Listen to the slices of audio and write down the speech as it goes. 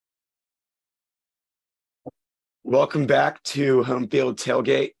Welcome back to Home Field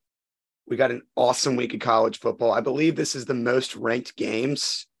Tailgate. We got an awesome week of college football. I believe this is the most ranked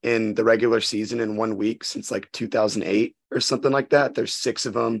games in the regular season in 1 week since like 2008 or something like that. There's 6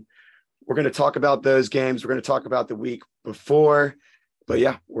 of them. We're going to talk about those games. We're going to talk about the week before. But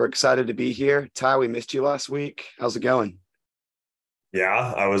yeah, we're excited to be here. Ty, we missed you last week. How's it going?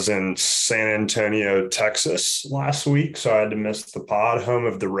 Yeah, I was in San Antonio, Texas last week, so I had to miss the pod, home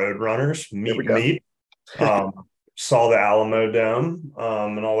of the Roadrunners, There we meet go. meet. Um, saw the Alamo Dome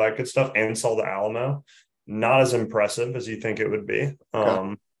and all that good stuff, and saw the Alamo. Not as impressive as you think it would be.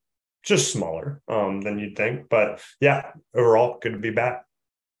 Okay. Just smaller than you'd think. But yeah, overall, good to be back.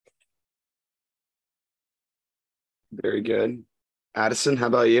 Very good. Addison, how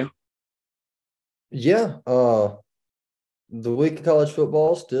about you? Yeah, the week of college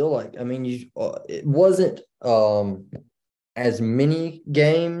football still it wasn't as many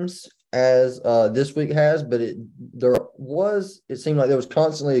games as this week has, but it seemed like there was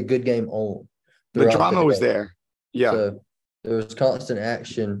constantly a good game on The throughout the drama was day. there. Yeah. So there was constant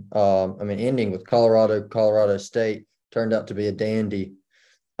action. Ending with Colorado State turned out to be a dandy.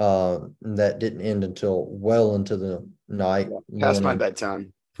 That didn't end until well into the night, Past my morning.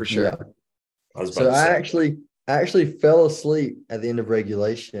 bedtime for sure. Yeah. I was about So to say, I actually fell asleep at the end of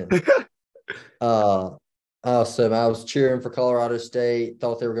regulation. Uh, so I was cheering for Colorado State,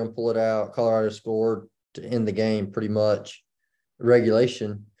 thought they were going to pull it out. Colorado scored to end the game pretty much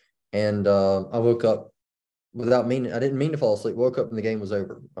regulation. And I woke up I didn't mean to fall asleep, woke up and the game was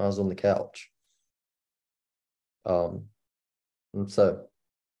over. I was on the couch. Um,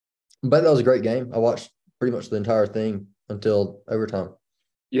 but that was a great game. I watched pretty much the entire thing until overtime.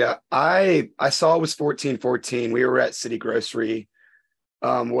 Yeah, I saw it was 14-14. We were at City Grocery,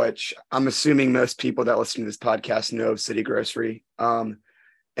 which I'm assuming most people that listen to this podcast know of City Grocery. And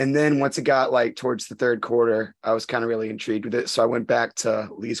then once it got like towards the third quarter, I was kind of really intrigued with it. So I went back to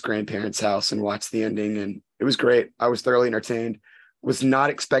Lee's grandparents' house and watched the ending, and it was great. I was thoroughly entertained. Was not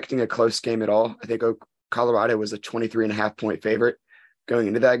expecting a close game at all. I think Colorado was a 23 and a half point favorite going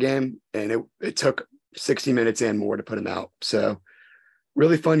into that game, and it took 60 minutes and more to put them out. So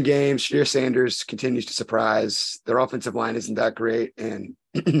really fun game. Shadir Sanders continues to surprise. Their offensive line isn't that great. And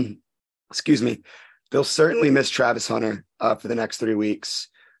excuse me, they'll certainly miss Travis Hunter for the next 3 weeks.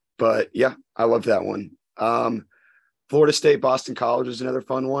 But yeah, I love that one. Florida State, Boston College was another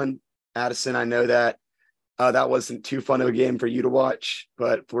fun one. Addison, I know that that wasn't too fun of a game for you to watch,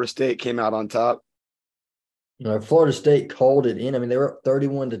 but Florida State came out on top. Florida State called it in. I mean, they were up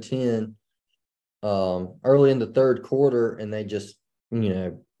 31-10 early in the third quarter, and they just,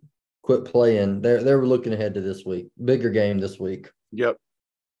 quit playing. They were looking ahead to this week. Bigger game this week. Yep.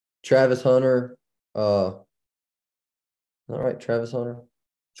 Travis Hunter. All right, Travis Hunter.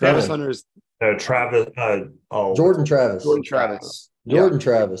 Travis Hunter's Travis. Jordan Travis. Jordan Travis. Jordan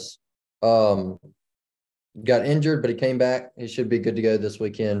Travis. Got injured, but he came back. He should be good to go this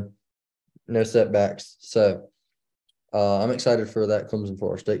weekend. No setbacks. So I'm excited for that Clemson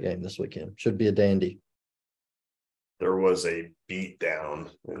Florida State game this weekend. Should be a dandy. There was a beatdown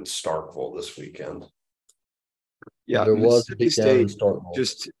in Starkville this weekend. Yeah, There was a Mississippi beatdown in State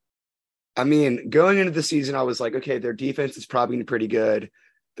Starkville. going into the season, I was like, okay, their defense is probably gonna be pretty good.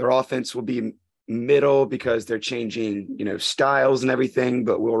 Their offense will be middle because they're changing, styles and everything,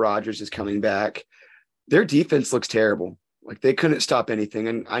 but Will Rogers is coming back. Their defense looks terrible. Like they couldn't stop anything.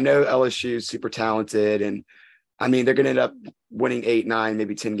 And I know LSU is super talented. And I mean, they're going to end up winning 8, 9,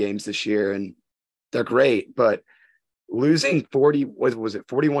 maybe 10 games this year. And they're great. But losing 40, what was it,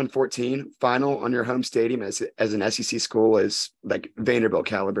 41-14 final on your home stadium as an SEC school is like Vanderbilt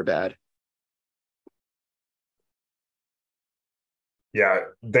caliber bad. Yeah,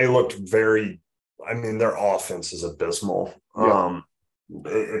 they looked their offense is abysmal. Yeah.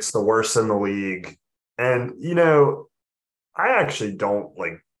 It's the worst in the league. And, I actually don't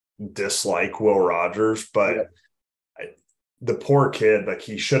dislike Will Rogers, but the poor kid,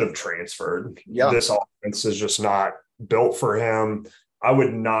 he should have transferred. Yeah. This offense is just not built for him. I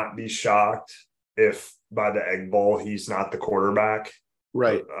would not be shocked if by the Egg Bowl he's not the quarterback.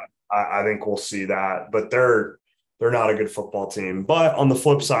 Right. I think we'll see that, but they're not a good football team. But on the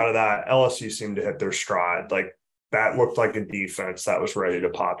flip side of that, LSU seemed to hit their stride. That looked like a defense that was ready to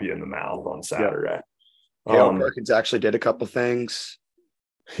pop you in the mouth on Saturday. Dale Perkins actually did a couple things.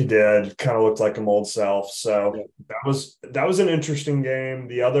 He did. Kind of looked like him old self. So that was an interesting game.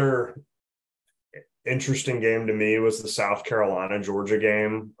 The other interesting game to me was the South Carolina Georgia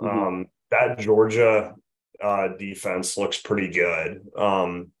game. That Georgia defense looks pretty good.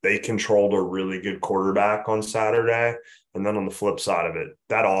 They controlled a really good quarterback on Saturday. And then on the flip side of it,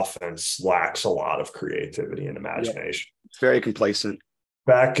 that offense lacks a lot of creativity and imagination. Yeah. It's very complacent.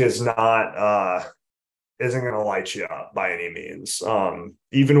 Beck is not isn't going to light you up by any means.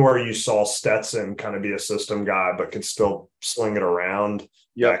 Even where you saw Stetson kind of be a system guy, but could still sling it around.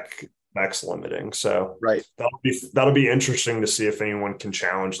 Yep. Beck's limiting. So right. That'll be interesting to see if anyone can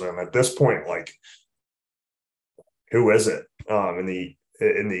challenge them at this point. Like, who is it in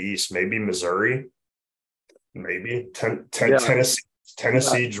the East? Maybe Missouri. Maybe Tennessee.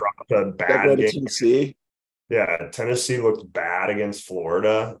 Tennessee dropped a bad game. Tennessee. Yeah, Tennessee looked bad against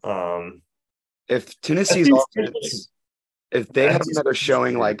Florida. If Tennessee's offense, if they have another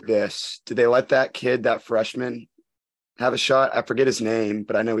showing like this, do they let that kid, that freshman, have a shot? I forget his name,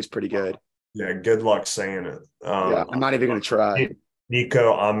 but I know he's pretty good. Yeah, good luck saying it. Yeah, I'm not even going to try.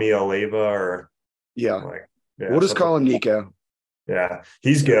 Nico Amialeva or yeah, we'll just call him Nico. Yeah,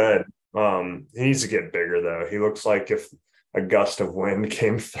 he's good. He needs to get bigger though. He looks like if a gust of wind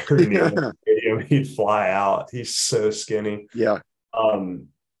came through the stadium, he'd fly out. He's so skinny. Yeah.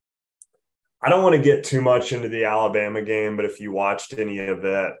 I don't want to get too much into the Alabama game, but if you watched any of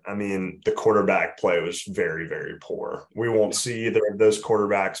it, I mean, the quarterback play was very, very poor. We won't see either of those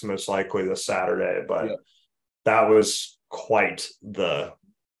quarterbacks most likely this Saturday, but that was quite the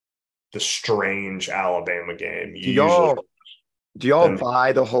strange Alabama game. Do y'all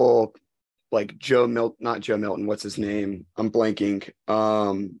buy the whole like not Joe Milton, what's his name? I'm blanking.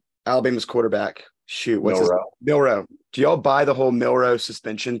 Alabama's quarterback. Shoot, what's Milroe. Do y'all buy the whole Milroe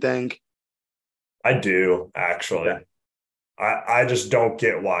suspension thing? I do, actually. Okay. I just don't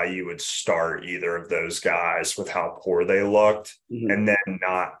get why you would start either of those guys with how poor they looked and then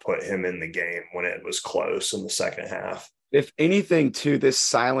not put him in the game when it was close in the second half. If anything, too, this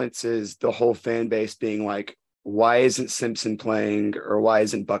silences the whole fan base being like, why isn't Simpson playing or why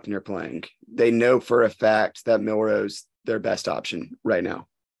isn't Buckner playing? They know for a fact that Milroe's their best option right now.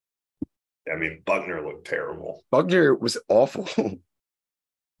 I mean, Buckner looked terrible. Buckner was awful.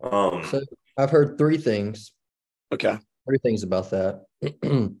 So I've heard three things. Okay. 3 things about that.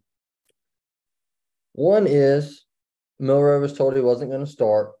 One is Milroe was told he wasn't going to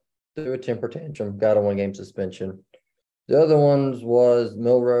start, threw a temper tantrum, got a 1-game suspension. The other ones was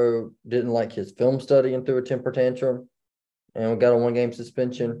Milroe didn't like his film study and threw a temper tantrum and got a 1-game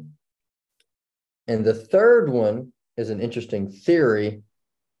suspension. And the third one is an interesting theory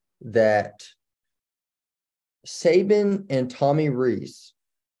that Saban and Tommy Rees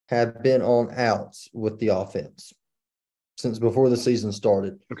have been on outs with the offense since before the season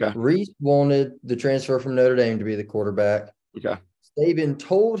started. Okay. Rees wanted the transfer from Notre Dame to be the quarterback. Okay. Saban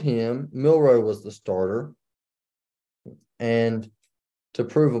told him Milroe was the starter. And to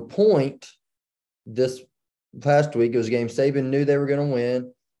prove a point, this past week, it was a game Saban knew they were going to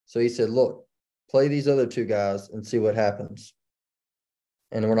win. So he said, look, play these other 2 guys and see what happens.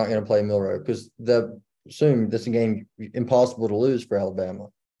 And we're not going to play Milroe because assume this is a game impossible to lose for Alabama.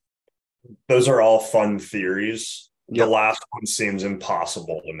 Those are all fun theories. Yep. The last one seems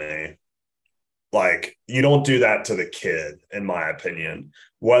impossible to me. Like, you don't do that to the kid, in my opinion.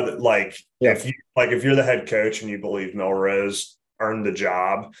 If you're the head coach and you believe Milroe's earned the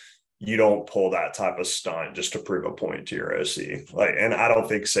job, you don't pull that type of stunt just to prove a point to your OC. And I don't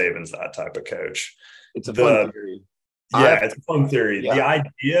think Saban's that type of coach. It's a fun theory. Yeah, it's a fun theory. Yeah. The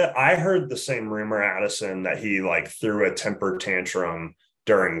idea, I heard the same rumor, Addison, that he threw a temper tantrum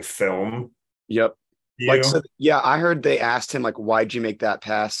during film. Yep. I heard they asked him why'd you make that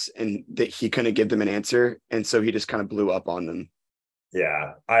pass, and that he couldn't give them an answer, and so he just kind of blew up on them.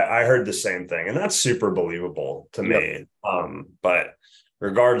 Yeah, I heard the same thing, and that's super believable to me. But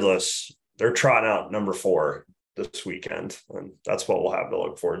regardless, they're trotting out number 4 this weekend, and that's what we'll have to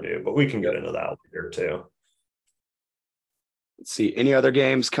look forward to. But we can get into that later too. Let's see. Any other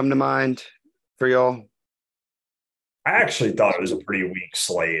games come to mind for y'all? I actually thought it was a pretty weak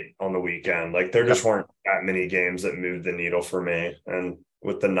slate on the weekend. There just weren't that many games that moved the needle for me. And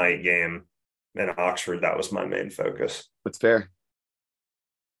with the night game in Oxford, that was my main focus. That's fair.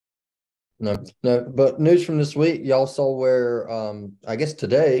 No, but news from this week, y'all saw where, I guess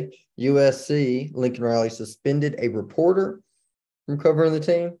today, USC, Lincoln Riley suspended a reporter from covering the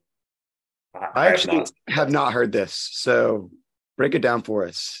team. I actually have not heard this, so break it down for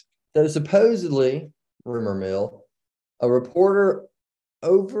us. So supposedly, rumor mill, a reporter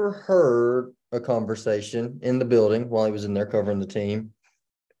overheard a conversation in the building while he was in there covering the team,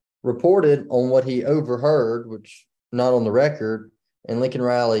 reported on what he overheard, which not on the record, and Lincoln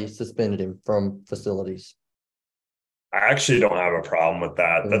Riley suspended him from facilities. I actually don't have a problem with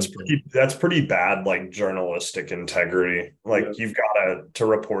that. That's Okay. pretty bad, like journalistic integrity. Like Yeah. you've got to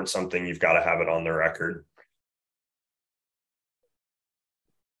report something, you've got to have it on the record.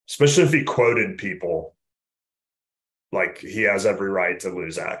 Especially if he quoted people, like he has every right to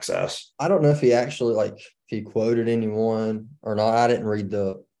lose access. I don't know if he actually if he quoted anyone or not. I didn't read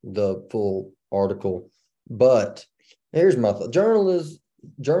the full article, but here's my thought.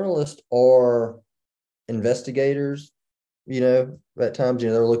 Journalists are investigators, at times,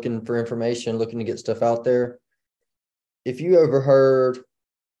 they're looking for information, looking to get stuff out there. If a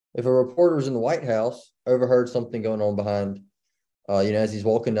reporter was in the White House, overheard something going on behind, as he's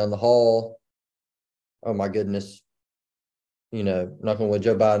walking down the hall, oh my goodness, knock on wood,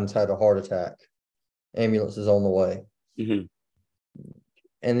 Joe Biden's had a heart attack. Ambulance is on the way. Mm-hmm.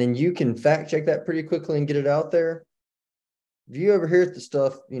 And then you can fact check that pretty quickly and get it out there. If you overhear the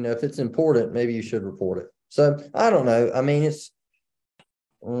stuff, if it's important, maybe you should report it. So I don't know. I mean,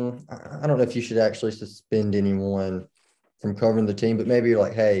 I don't know if you should actually suspend anyone from covering the team, but maybe you're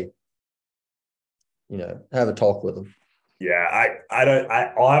like, hey, have a talk with them. Yeah,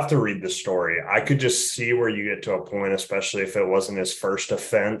 I'll have to read the story. I could just see where you get to a point, especially if it wasn't his first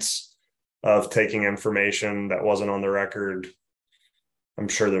offense of taking information that wasn't on the record. I'm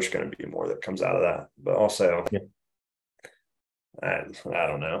sure there's going to be more that comes out of that, but also, Yeah. I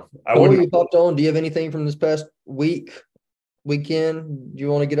don't know. Before you popped on, do you have anything from this past weekend? Do you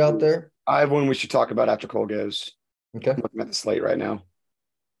want to get out there? I have one we should talk about after Cole goes. Okay. I'm looking at the slate right now.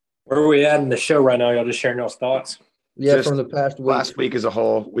 Where are we at in the show right now? Y'all just sharing y'all's thoughts? Yeah, Just from the past week. Last week as a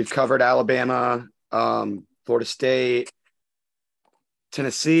whole, we've covered Alabama, Florida State,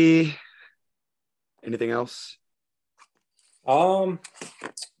 Tennessee. Anything else?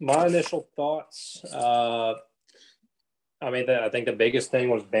 My initial thoughts. I think the biggest thing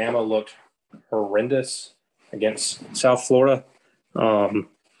was Bama looked horrendous against South Florida. A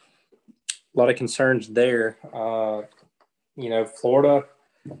lot of concerns there. Florida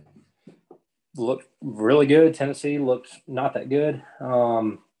looked really good. Tennessee looked not that good.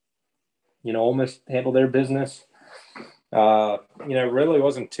 Ole Miss handled their business. Really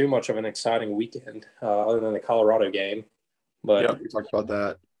wasn't too much of an exciting weekend other than the Colorado game. But yeah, we talked about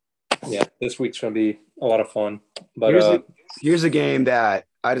that. Yeah, this week's going to be a lot of fun. But here's a game that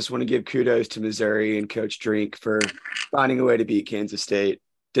I just want to give kudos to Missouri and Coach Drink for finding a way to beat Kansas State.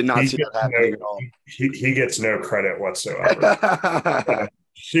 Did not see that happening at all. He gets no credit whatsoever.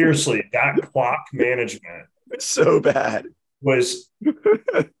 Seriously, that clock management so bad was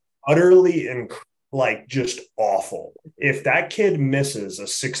utterly just awful. If that kid misses a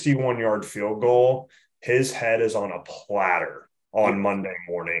 61-yard field goal, his head is on a platter on Monday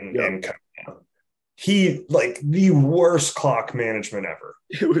morning in Kona. He the worst clock management ever.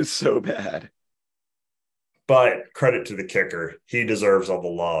 It was so bad. But credit to the kicker. He deserves all the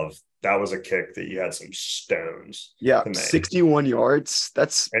love. That was a kick that you had some stones. Yeah, 61 yards.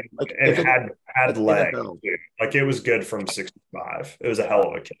 That's had leg. Like it was good from 65. It was a hell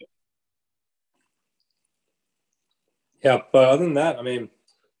of a kick. Yeah, but other than that, a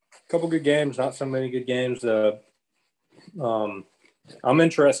couple good games, not so many good games. I'm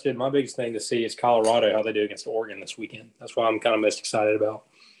interested. My biggest thing to see is Colorado, how they do against Oregon this weekend. That's what I'm kind of most excited about.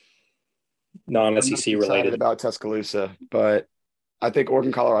 Non-SEC related. Excited about Tuscaloosa, but I think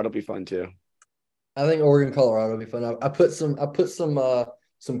Oregon, Colorado will be fun too. I think Oregon, Colorado will be fun. I put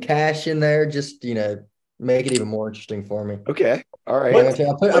some cash in there, just make it even more interesting for me. Okay, all right.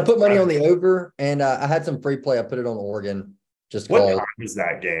 I put money on the over, and I had some free play. I put it on Oregon. What time is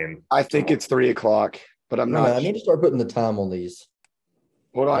that game? I think it's 3:00, but I'm not. I need to start putting the time on these.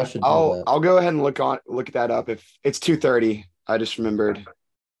 Hold on, I'll go ahead and look at that up. If it's 2:30, I just remembered.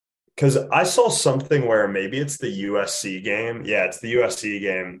 Because I saw something where maybe it's the USC game. Yeah, it's the USC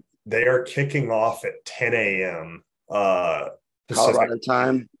game. They are kicking off at 10 a.m. Colorado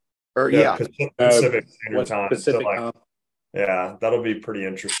time. Pacific Standard Time. Pacific time. Yeah, that'll be pretty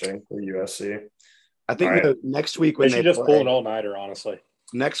interesting for USC. I think next week when they should just pull an all-nighter, honestly.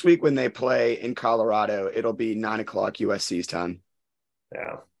 Next week when they play in Colorado, it'll be 9:00 USC's time.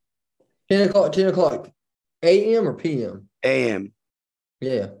 Yeah. 10 o'clock. AM or PM? AM.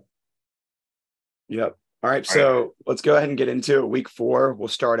 Yeah. Yep. All right. So let's go ahead and get into it. Week 4. We'll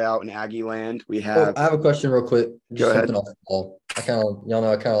start out in Aggie land. I have a question real quick. Go ahead. Off the ball. Y'all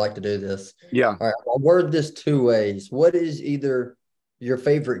know I kind of like to do this. Yeah. All right. I'll word this 2 ways. What is either your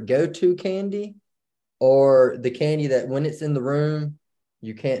favorite go-to candy or the candy that when it's in the room,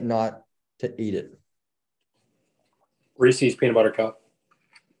 you can't not to eat it? Reese's Peanut Butter Cup.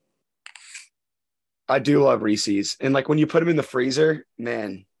 I do love Reese's. And when you put them in the freezer,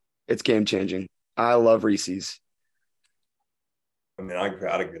 man, it's game changing. I love Reese's. I mean, I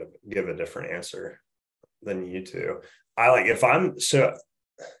gotta give a different answer than you two. I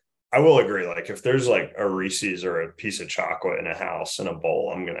will agree. Like if there's like a Reese's or a piece of chocolate in a house in a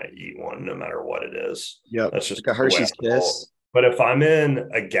bowl, I'm gonna eat one no matter what it is. Yep. That's just like a the way Hershey's I roll. Kiss. But if I'm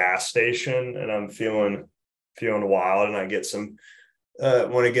in a gas station and I'm feeling wild and I get some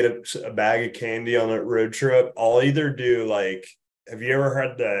want to get a bag of candy on a road trip, I'll either do like, have you ever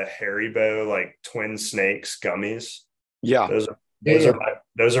had the Haribo like twin snakes gummies? Yeah.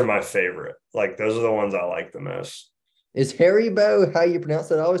 Those are my favorite. Like those are the ones I like the most. Is Haribo how you pronounce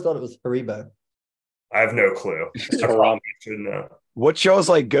it? I always thought it was Haribo. I have no clue. I probably should know. What's y'all's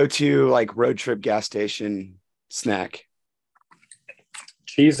like go-to like road trip gas station snack?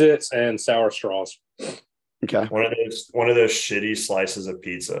 Cheez-Its and sour straws. Okay. One of those shitty slices of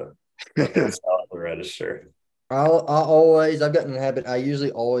pizza that's out the register. I've gotten in the habit. I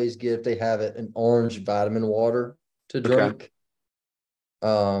usually always get, if they have it, an orange vitamin water to drink.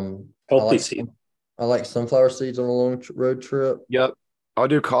 Healthy I like sunflower seeds on a long road trip. Yep. I'll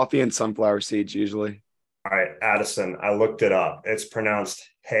do coffee and sunflower seeds usually. All right, Addison, I looked it up. It's pronounced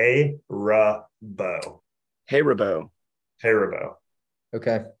Haribo. Haribo. Haribo.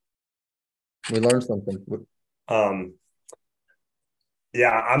 Okay. We learned something. Yeah,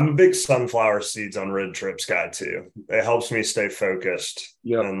 I'm a big sunflower seeds on road trips guy too. It helps me stay focused.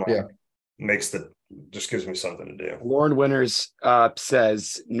 Yep. And just gives me something to do. Lauren Winters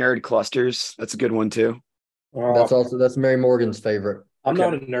says nerd clusters. That's a good one too. That's Mary Morgan's favorite. I'm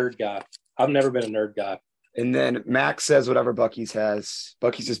not a nerd guy. I've never been a nerd guy. And then Max says whatever Buc-ee's has.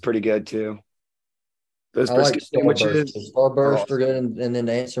 Buc-ee's is pretty good too. Those I like sandwiches. Starburst are good. And then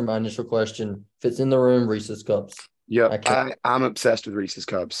to answer my initial question, if it's in the room, Reese's Cups. Yep. I'm obsessed with Reese's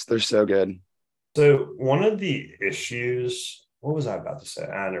Cups. They're so good. So one of the issues, what was I about to say?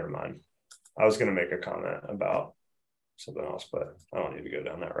 Never mind. I was going to make a comment about something else, but I don't need to go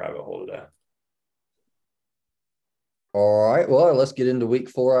down that rabbit hole today. All right. Well, let's get into week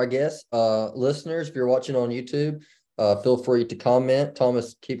 4, I guess. Listeners, if you're watching on YouTube, feel free to comment.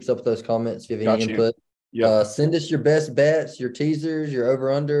 Thomas keeps up with those comments. If you have any input, send us your best bets, your teasers, your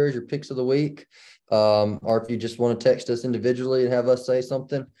over-unders, your picks of the week. Or if you just want to text us individually and have us say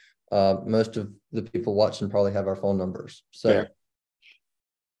something, most of the people watching probably have our phone numbers. So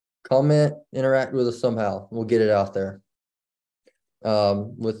comment, interact with us somehow. We'll get it out there.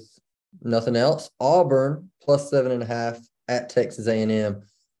 With nothing else, Auburn +7.5 at Texas A&M.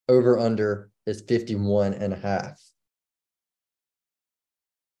 Over under is 51.5.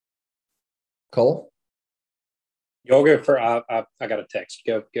 Cole? Y'all go first. I got a text.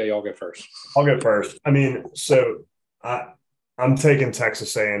 Go. Y'all go first. I'll go first. I mean, so I'm taking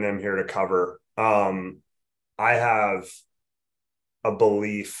Texas A&M here to cover. I have a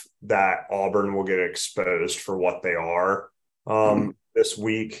belief that Auburn will get exposed for what they are this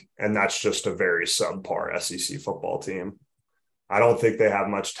week, and that's just a very subpar SEC football team. I don't think they have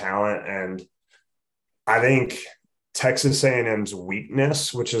much talent, and I think Texas A&M's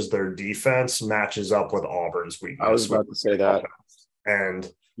weakness, which is their defense, matches up with Auburn's weakness. I was about to say that.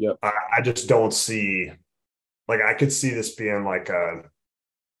 And I just don't see – like I could see this being like a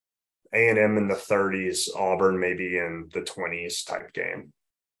A&M in the 30s, Auburn maybe in the 20s type game.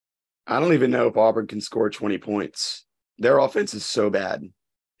 I don't even know if Auburn can score 20 points. Their offense is so bad.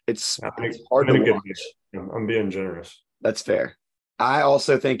 It's hard to watch. I'm being generous. That's fair. I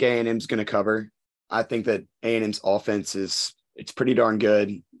also think A&M's going to cover. I think that A&M's offense it's pretty darn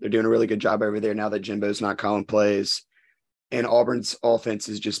good. They're doing a really good job over there now that Jimbo's not calling plays. And Auburn's offense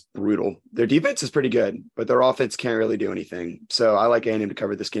is just brutal. Their defense is pretty good, but their offense can't really do anything. So I like A&M to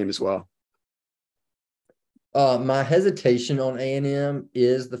cover this game as well. My hesitation on A&M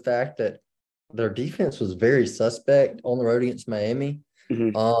is the fact that their defense was very suspect on the road against Miami.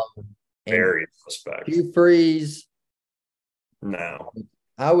 Mm-hmm. Very suspect. Hugh Freeze, no,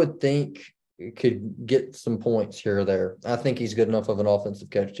 I would think could get some points here or there. I think he's good enough of an offensive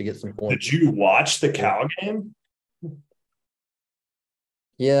coach to get some points. Did you watch the Cal game?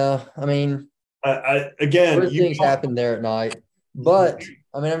 Yeah, I mean, again, things happen there at night. But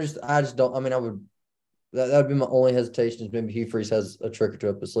I mean, I just don't. I mean, I would. That would be my only hesitation. Is maybe Hugh Freeze has a trick or two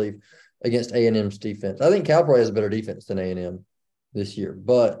up his sleeve against A&M's defense. I think Cal probably has a better defense than A&M this year,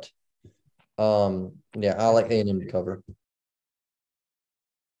 but yeah, I like A&M to cover.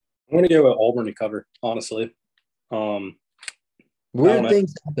 I'm going to go with Auburn to cover, honestly. Weird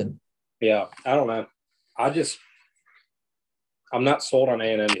things happen. Yeah, I don't know. I'm not sold on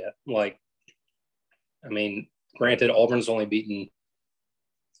A&M yet. Like, I mean, granted, Auburn's only beaten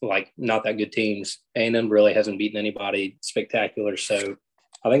not that good teams. A&M really hasn't beaten anybody spectacular, so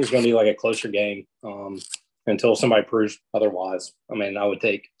I think it's going to be like a closer game. until somebody proves otherwise. I mean, I would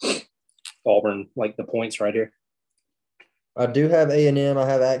take Auburn like the points right here. I do have A&M. I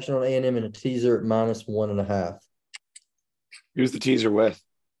have action on A&M and a teaser at -1.5. Who's the teaser with?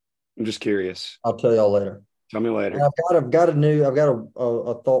 I'm just curious. I'll tell y'all later. Tell me later. And I've got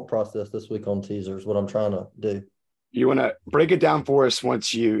a thought process this week on teasers, what I'm trying to do. You want to break it down for us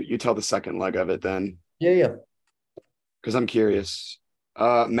once you tell the second leg of it then? Yeah. Because I'm curious.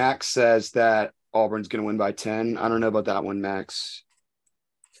 Max says that Auburn's going to win by 10. I don't know about that one, Max.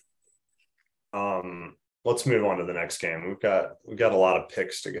 Let's move on to the next game. We've got a lot of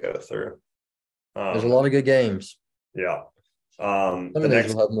picks to go through. There's a lot of good games. Yeah. Some of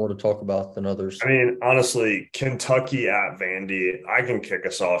these will have more to talk about than others. I mean, honestly, Kentucky at Vandy, I can kick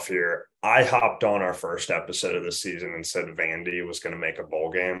us off here. I hopped on our first episode of the season and said Vandy was going to make a bowl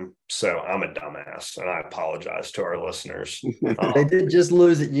game. So I'm a dumbass, and I apologize to our listeners. They did just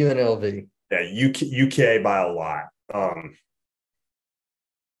lose at UNLV. Yeah, UK by a lot.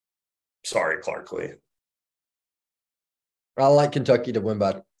 Sorry, Clark Lee. I like Kentucky to win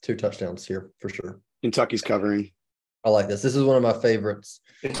by 2 touchdowns here for sure. Kentucky's covering. I like this. This is one of my favorites.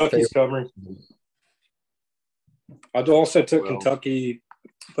 Kentucky's covering. I also took Kentucky,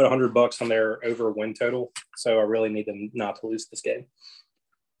 put $100 on their over win total. So I really need them not to lose this game.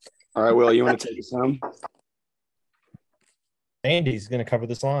 All right, Will, you want to take us home? Andy's going to cover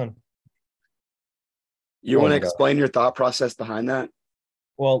this line. You want to explain your thought process behind that?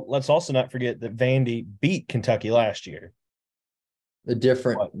 Well, let's also not forget that Vandy beat Kentucky last year.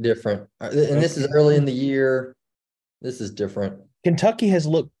 Different. And this is early in the year. This is different. Kentucky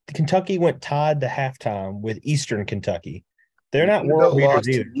went tied to halftime with Eastern Kentucky. They're not world beaters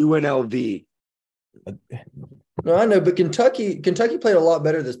either. UNLV. No, I know, but Kentucky played a lot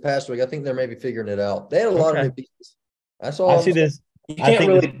better this past week. I think they're maybe figuring it out. They had a lot of new pieces. I see this. You can't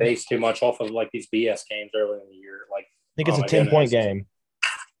really base too much off of like these BS games early in the year. Like, I think it's a 10-point game.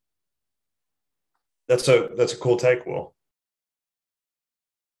 That's a cool take, Will.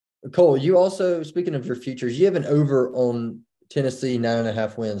 Cole, you also, speaking of your futures, you have an over on Tennessee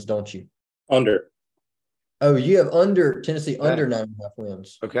 9.5 wins, don't you? Under. Oh, you have under Tennessee under 9.5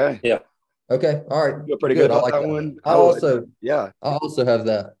 wins. Okay. Yeah. Okay. All right. Feel pretty good about I like that one. I also have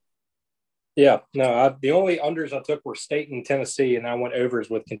that. Yeah. No, the only unders I took were State and Tennessee, and I went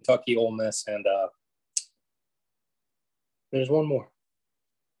overs with Kentucky, Ole Miss, and there's one more.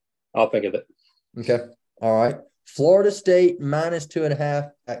 I'll think of it. Okay. All right. Florida State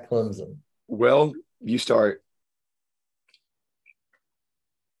 -2.5 at Clemson. Will, you start.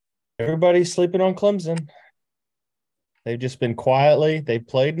 Everybody's sleeping on Clemson. They've just been they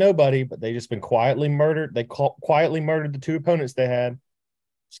played nobody, but they've just been quietly murdered. They quietly murdered the 2 opponents they had.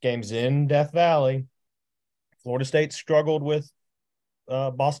 This game's in Death Valley. Florida State struggled with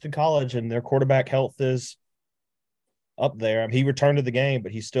Boston College, and their quarterback health is up there. I mean, he returned to the game,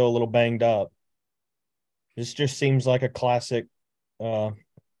 but he's still a little banged up. This just seems like a classic Dabo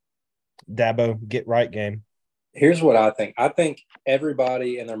get-right game. Here's what I think. I think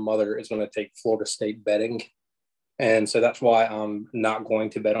everybody and their mother is going to take Florida State betting. And so that's why I'm not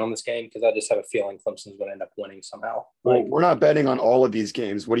going to bet on this game, because I just have a feeling Clemson's going to end up winning somehow. Well, we're not betting on all of these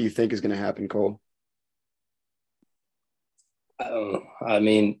games. What do you think is going to happen, Cole? I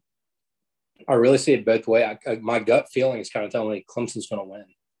mean, I really see it both ways. My gut feeling is kind of telling me Clemson's going to win.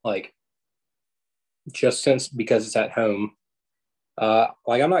 Like, just because it's at home.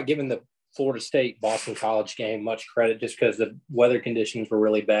 I'm not giving the Florida State Boston College game much credit just because the weather conditions were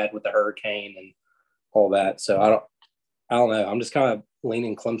really bad with the hurricane and all that. So I don't know. I'm just kind of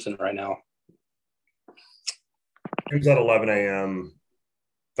leaning Clemson right now. Game's at 11 a.m.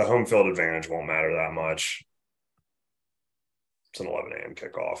 The home field advantage won't matter that much. It's an 11 a.m.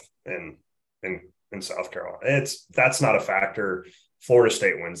 kickoff in South Carolina. That's not a factor. Florida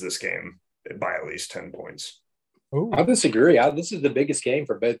State wins this game by at least 10 points. Ooh. I disagree. This is the biggest game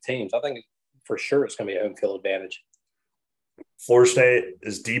for both teams. I think for sure it's going to be a home field advantage. Florida State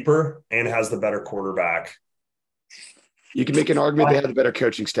is deeper and has the better quarterback. You can make an argument they have the better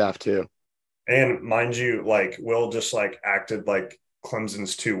coaching staff too. And mind you, Will just acted like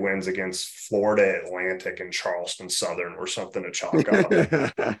Clemson's 2 wins against Florida Atlantic and Charleston Southern were something to chalk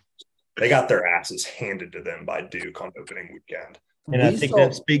up. They got their asses handed to them by Duke on opening weekend. And I think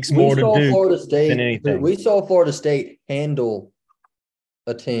that speaks more to Duke than anything. We saw Florida State handle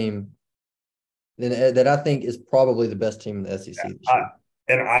a team that I think is probably the best team in the SEC this year.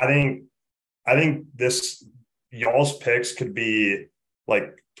 And I think this y'all's picks could be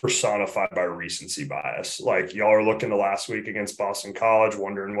personified by recency bias. Y'all are looking to last week against Boston College,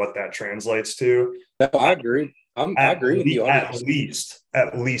 wondering what that translates to. No, I agree. I agree with you. At least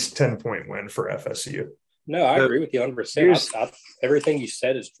 10-point win for FSU. No, I So agree with you 100%. here's Everything you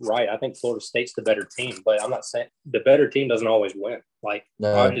said is right. I think Florida State's the better team, but I'm not saying the better team doesn't always win. Like,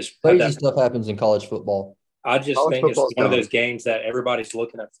 I No, just have crazy that. stuff happens in college football. I just college think it's football is one of dumb. those games that everybody's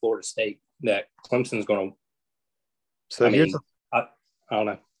looking at Florida State that Clemson's going to. So I here's mean, I don't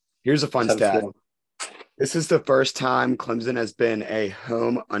know. here's a fun Just have stat. Florida. This is the first time Clemson has been a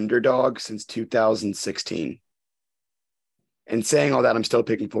home underdog since 2016. And saying all that, I'm still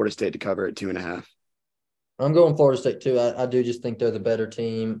picking Florida State to cover at 2.5. I'm going Florida State too. I do just think they're the better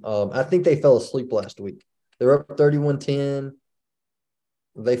team. I think they fell asleep last week. They were up 31-10.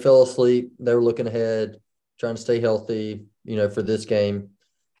 They fell asleep. They were looking ahead, trying to stay healthy, for this game.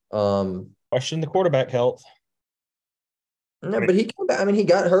 Question the quarterback health. No, but he came back. I mean, he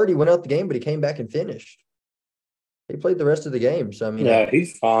got hurt. He went out the game, but he came back and finished. He played the rest of the game. So, I mean, Yeah,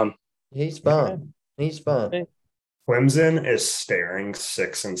 he's fine. he's fine. He's fine. Clemson is staring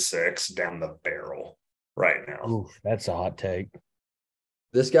 6-6 down the barrel right now. Ooh, that's a hot take.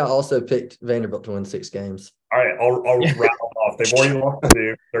 This guy also picked Vanderbilt to win 6 games. All right, I'll rattle off. They've already lost to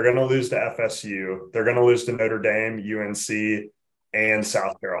Duke. They're going to lose to FSU. They're going to lose to Notre Dame, UNC, and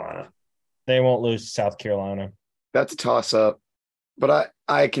South Carolina. They won't lose to South Carolina. That's a toss up, but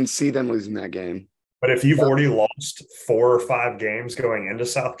I can see them losing that game. But if you've already lost 4 or 5 games going into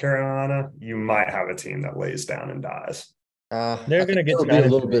South Carolina, you might have a team that lays down and dies. They're going to get there'll be a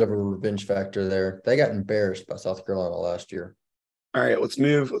little bit of a revenge factor there. They got embarrassed by South Carolina last year. All right, let's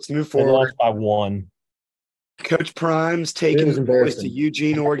move They forward. lost by 1. Coach Prime's It taking was the boys embarrassing. to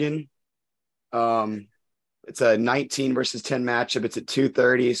Eugene, Oregon. It's a 19 versus 10 matchup. It's at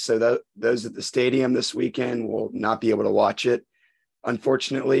 2:30. So those at the stadium this weekend will not be able to watch it,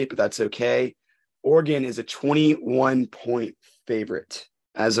 unfortunately, but that's okay. Oregon is a 21-point favorite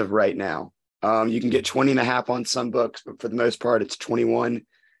as of right now. You can get 20.5 on some books, but for the most part, it's 21.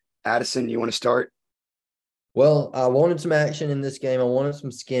 Addison, you want to start? Well, I wanted some action in this game. I wanted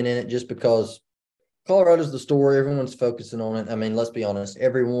some skin in it just because Colorado's the story. Everyone's focusing on it. I mean, let's be honest.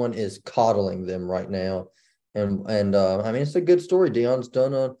 Everyone is coddling them right now. And I mean, it's a good story. Deion's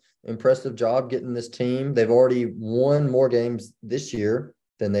done an impressive job getting this team. They've already won more games this year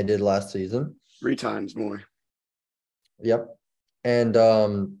than they did last season. 3 times more. Yep. And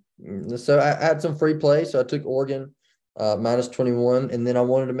so I had some free play. So I took Oregon minus 21. And then I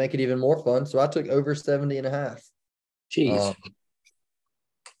wanted to make it even more fun. So I took over 70.5. Jeez.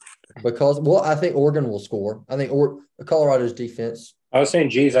 Because, I think Oregon will score. I think Colorado's defense. I was saying,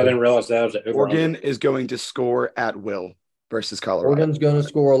 geez, I didn't realize that was over. Oregon is going to score at will versus Colorado. Oregon's going to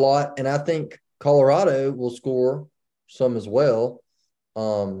score a lot, and I think Colorado will score some as well.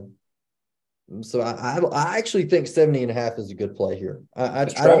 So I actually think 70.5 is a good play here. I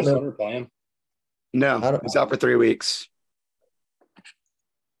don't know. Playing? No, he's out for 3 weeks.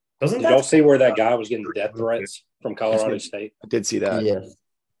 Did y'all see where that guy was getting death threats from Colorado State? I did see that. Yes.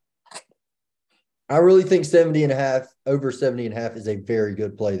 I really think 70.5, over 70.5 is a very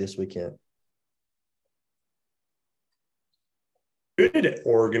good play this weekend. Who did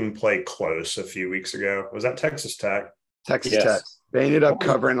Oregon play close a few weeks ago? Was that Texas Tech? Texas Yes. Tech. They ended up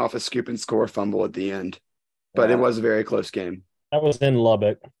covering off a scoop and score fumble at the end, but it was a very close game. That was in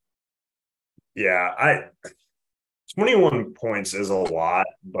Lubbock. Yeah, 21 points is a lot,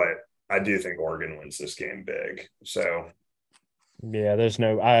 but I do think Oregon wins this game big. So Yeah,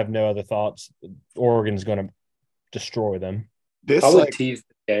 I have no other thoughts. Oregon's going to destroy them. This I would tease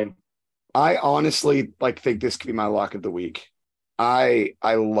the game. I honestly think this could be my lock of the week. I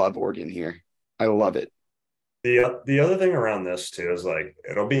love Oregon here. I love it. the other thing around this too is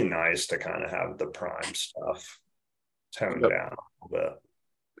it'll be nice to kind of have the prime stuff toned down a little bit.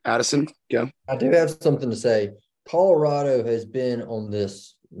 Addison, go. I do have something to say. Colorado has been on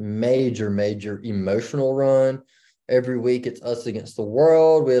this major emotional run. Every week it's us against the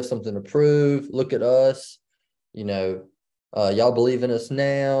world. We have something to prove. Look at us. Y'all believe in us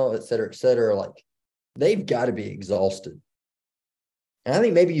now, et cetera, et cetera. They've got to be exhausted. And I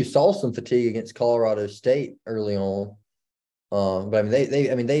think maybe you saw some fatigue against Colorado State early on. But I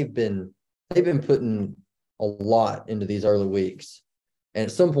mean, they've been putting a lot into these early weeks. And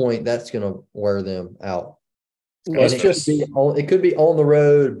at some point that's going to wear them out. It could be on the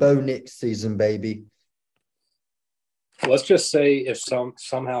road, Bo Nix season, baby. Let's just say if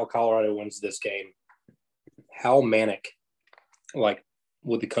somehow Colorado wins this game, how manic, would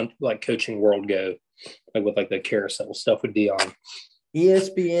the coaching world go, with the carousel stuff with Deion?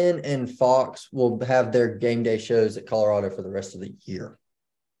 ESPN and Fox will have their game day shows at Colorado for the rest of the year.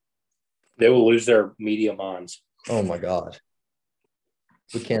 They will lose their media minds. Oh my God.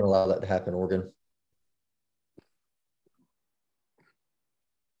 We can't allow that to happen, Oregon.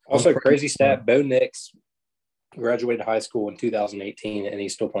 Also, crazy stat, Bo Nix graduated high school in 2018, and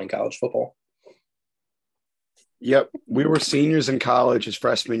he's still playing college football. Yep. We were seniors in college his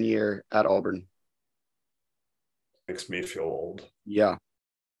freshman year at Auburn. Makes me feel old. Yeah.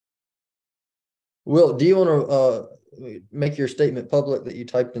 Will, do you want to make your statement public that you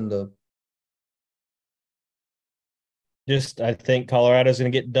typed in the? I think Colorado's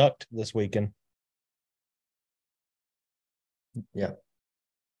going to get ducked this weekend. Yeah.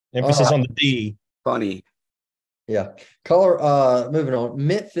 Emphasis on the D. Funny. Yeah. Moving on.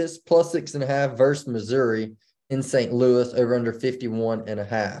 Memphis plus 6.5 versus Missouri in St. Louis over under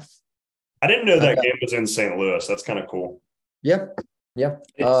 51.5. I didn't know that game was in St. Louis. That's kind of cool. Yep. Yeah.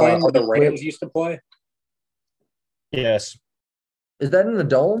 It's playing where the Rams used to play. Yes. Is that in the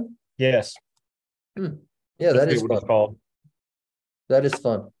Dome? Yes. Yeah, that is what it's fun. called. That is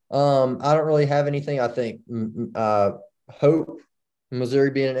fun. I don't really have anything. I think hope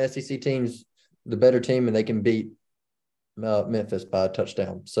Missouri being an SEC team's the better team and they can beat Memphis by a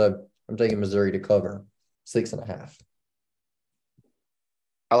touchdown. So I'm taking Missouri to cover 6.5.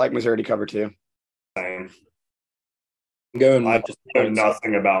 I like Missouri to cover too. Same. I know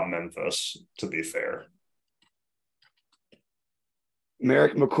nothing about Memphis, to be fair.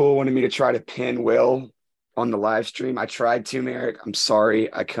 Merrick McCool wanted me to try to pin Will on the live stream. I tried to, Merrick. I'm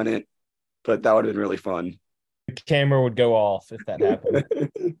sorry I couldn't, but that would have been really fun. The camera would go off if that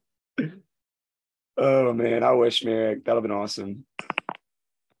happened. Oh, man. I wish, Merrick. That would have been awesome.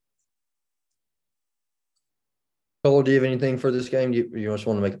 Cole, do you have anything for this game? You just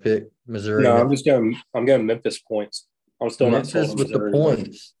want to make a pick? Missouri? No, I'm going Memphis points. I'm still not sold Memphis on with Missouri. the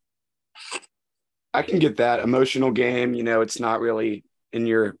points. I can get that emotional game. You know, it's not really in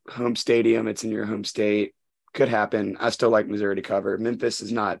your home stadium. It's in your home state. Could happen. I still like Missouri to cover. Memphis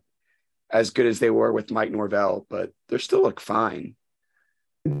is not as good as they were with Mike Norvell, but they're still look fine.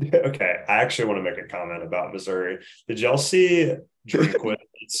 Okay. I actually want to make a comment about Missouri. Did y'all see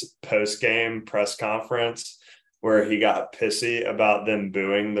Drinkwitz's post-game press conference where he got pissy about them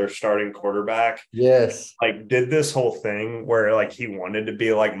booing their starting quarterback? Yes. Like, did this whole thing where, like, he wanted to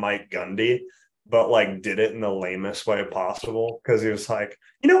be like Mike Gundy, but, like, did it in the lamest way possible. Because he was like,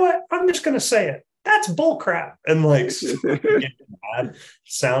 you know what? I'm just going to say it. That's bullcrap. And, like, mad.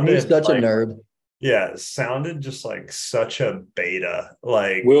 Sounded He's such like, a nerd. Yeah, it sounded just like such a beta.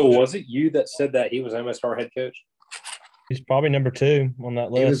 Like, Will, was it you that said that he was almost our head coach? He's probably number 2 on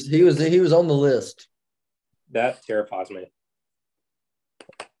that list. He was on the list. That terrifies me.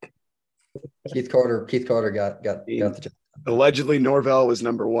 Keith Carter got the job. Allegedly, Norvell was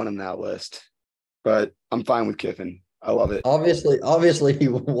number 1 on that list, but I'm fine with Kiffin. I love it. Obviously, he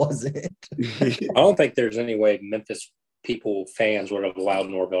wasn't. I don't think there's any way Memphis fans would have allowed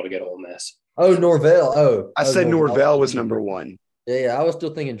Norvell to get Ole Miss. Oh, Norvell. I said Norvell was number 1. Yeah. I was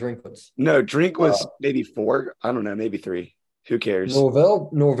still thinking Drinkwitz. No, Drink was maybe 4. I don't know, maybe 3. Who cares?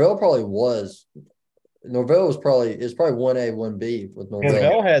 Norvell probably was. Norvell is probably 1A, 1B with Norvell.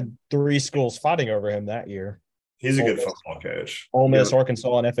 Norvell had 3 schools fighting over him that year. He's a good football coach. Ole Miss,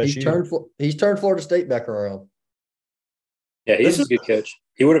 Arkansas, and FSU. He's turned Florida State back around. Yeah, he's a good coach.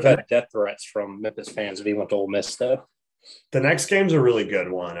 He would have had death threats from Memphis fans if he went to Ole Miss, though. The next game's a really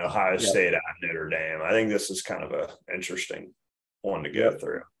good one, Ohio State at Notre Dame. I think this is kind of an interesting one to go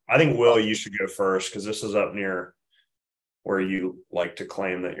through. I think, Will, you should go first because this is up near where you like to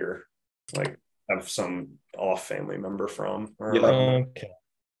claim that you're like have some off family member from. Okay.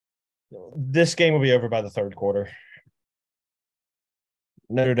 This game will be over by the third quarter.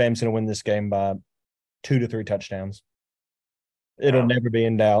 Notre Dame's going to win this game by 2 to 3 touchdowns. It'll never be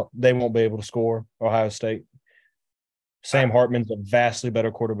in doubt. They won't be able to score Ohio State. Sam Hartman's a vastly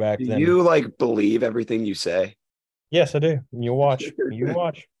better quarterback Do than you believe everything you say? Yes, I do. You'll watch. You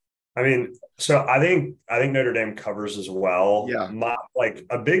watch. I mean, so I think Notre Dame covers as well. Yeah.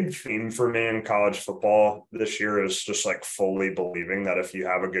 A big theme for me in college football this year is just like fully believing that if you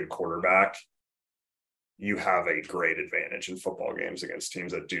have a good quarterback, you have a great advantage in football games against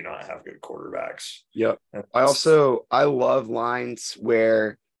teams that do not have good quarterbacks. Yep. I love lines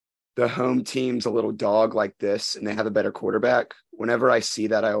where the home team's a little dog like this and they have a better quarterback. Whenever I see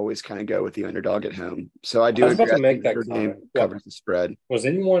that, I always kind of go with the underdog at home. So I do was about to make that Notre Dame comment. covers the spread. Was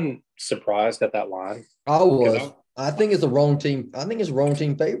anyone surprised at that line? I was. I think it's the wrong team. I think it's the wrong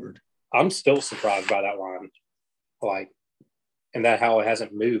team favored. I'm still surprised by that line. And that how it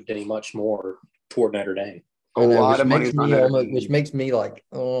hasn't moved any much more toward Notre Dame. A lot of money which makes me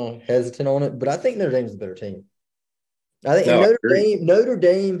hesitant on it. But I think Notre Dame's a better team. I think Notre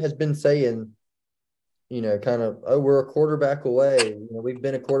Dame has been saying, we're a quarterback away. We've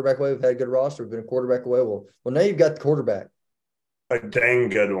been a quarterback away. We've had a good roster. We've been a quarterback away. Well, now you've got the quarterback. A dang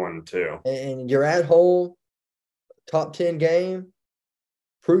good one, too. And you're at home. top 10 game.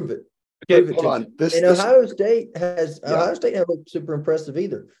 Prove it. Okay, Prove it hold to on. me. And Ohio State hasn't looked super impressive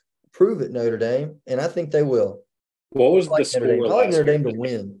either. Prove it, Notre Dame, and I think they will. What was the score? I like Notre Dame to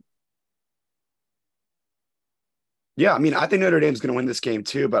win. Yeah, I mean, I think Notre Dame's going to win this game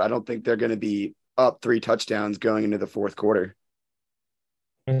too, but I don't think they're going to be up 3 touchdowns going into the fourth quarter.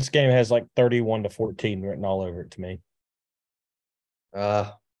 This game has like 31-14 written all over it to me.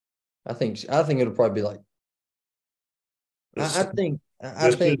 I think it'll probably be like. I think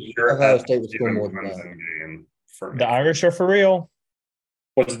Ohio State will score more than that. Game for me. The Irish are for real.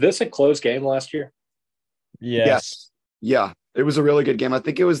 Was this a close game last year? Yes. Yeah, it was a really good game. I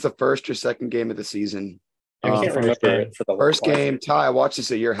think it was the first or second game of the season. It was I can't remember it for the first game. Ty, I watched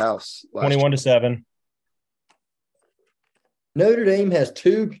this at your house. 21-7. Notre Dame has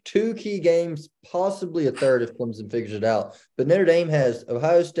two key games, possibly a third if Clemson figures it out. But Notre Dame has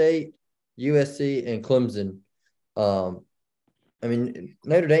Ohio State, USC, and Clemson. I mean,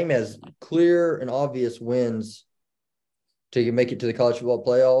 Notre Dame has clear and obvious wins to make it to the college football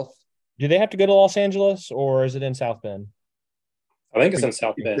playoff. Do they have to go to Los Angeles or is it in South Bend? I think it's in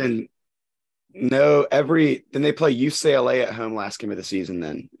South Bend. Then they play UCLA at home last game of the season.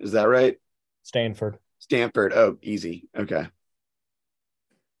 Then is that right? Stanford. Oh, easy. Okay.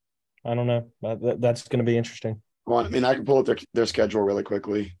 I don't know. That's going to be interesting. Well, I mean, I can pull up their schedule really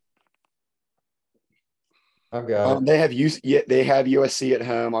quickly. I've got they have USC at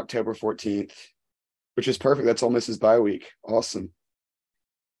home October 14th, which is perfect. That's almost his bye week. Awesome.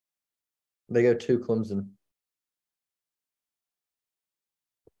 They go to Clemson.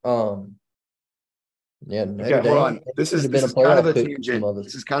 Yeah. Okay, hold on. This is kind of a tangent.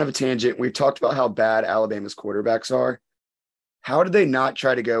 This is kind of a tangent. We've talked about how bad Alabama's quarterbacks are. How did they not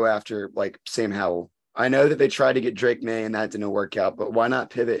try to go after like Sam Howell? I know that they tried to get Drake May and that didn't work out, but why not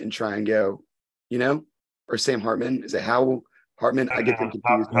pivot and try and go, or Sam Hartman? Is it Howell? Hartman? I get them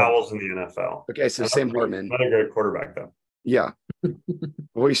confused. Howell's in the NFL. Okay, so Sam Hartman. Not a great quarterback though. Yeah.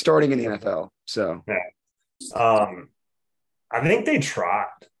 Well, he's starting in the NFL, so. Yeah. I think they tried.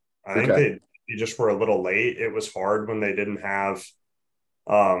 I think they just were a little late. It was hard when they didn't have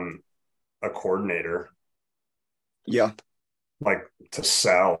a coordinator. Yeah. Like to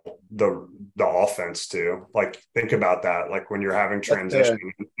sell the offense to. Like, think about that. Like when you're having transition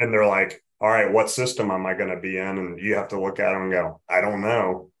and they're like, all right, what system am I going to be in? And you have to look at them and go, I don't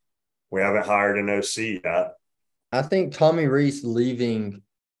know. We haven't hired an OC yet. I think Tommy Rees leaving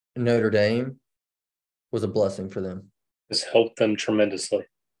Notre Dame was a blessing for them. It's helped them tremendously.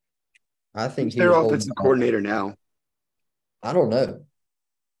 I think he's their offensive coordinator now. I don't know.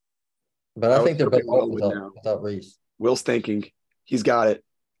 But I think they're better off without Rees. Will's thinking. He's got it.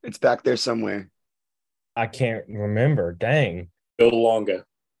 It's back there somewhere. I can't remember. Dang. Bill Longo.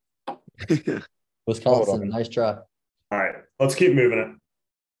 Wisconsin. Nice try. All right. Let's keep moving it.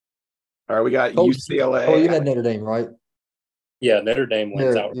 All right. We got UCLA. Oh, you had Notre Dame, right? Yeah, Notre Dame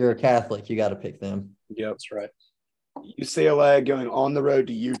wins out. You're a Catholic. You got to pick them. Yeah, that's right. UCLA going on the road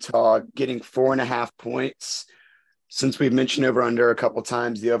to Utah, getting 4.5 points. Since we've mentioned over-under a couple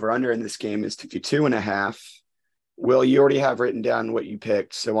times, the over-under in this game is 52.5. Will, you already have written down what you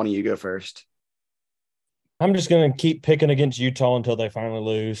picked, so why don't you go first? I'm just going to keep picking against Utah until they finally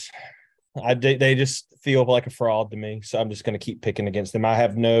lose. They just feel like a fraud to me, so I'm just going to keep picking against them. I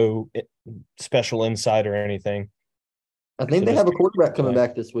have no special insight or anything. I think they have a quarterback coming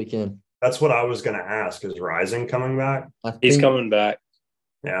back this weekend. That's what I was going to ask. Is Rising coming back? He's coming back.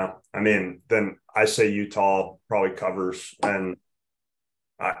 Yeah. I mean, then I say Utah probably covers. And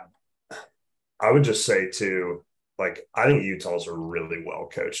I would just say, too, like, I think Utah's a really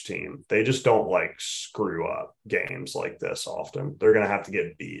well-coached team. They just don't, like, screw up games like this often. They're going to have to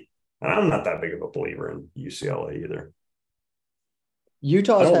get beat. And I'm not that big of a believer in UCLA either.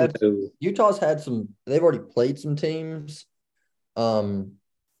 Utah's had some – they've already played some teams.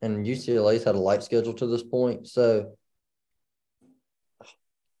 And UCLA's had a light schedule to this point. So, I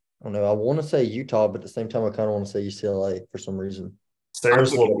don't know. I want to say Utah, but at the same time, I kind of want to say UCLA for some reason.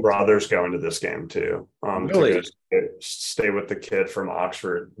 Sarah's little brother's going to this game, too. Really? To stay with the kid from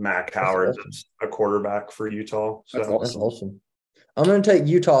Oxford, Mac Howard, that's a quarterback for Utah. So. That's awesome. I'm going to take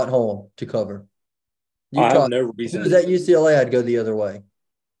Utah at home to cover. Utah, I have no reason. If it was at UCLA, I'd go the other way.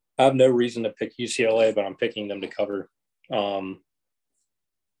 I have no reason to pick UCLA, but I'm picking them to cover. I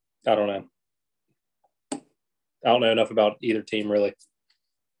don't know. I don't know enough about either team, really.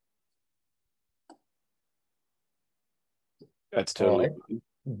 That's totally right.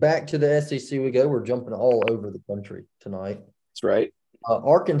 Back to the SEC we go. We're jumping all over the country tonight. That's right.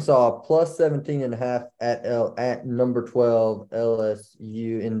 Arkansas plus 17.5 at number 12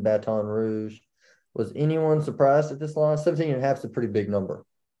 LSU in Baton Rouge. Was anyone surprised at this line? 17.5 is a pretty big number.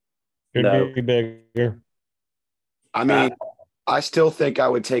 Could No. be bigger. I mean, I still think I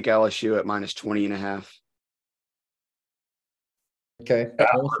would take LSU at minus 20.5. Okay. That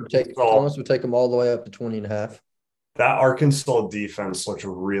Thomas would take them all the way up to 20.5. That Arkansas defense looked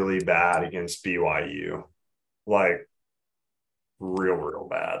really bad against BYU. Like, real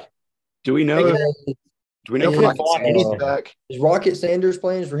bad. Do we know? Do we know if Yeah, Rocket Sanders is anything. back? Is Rocket Sanders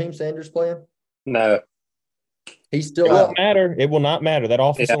playing? Is Raheem Sanders playing? No. He's It still won't out. matter. It will not matter. That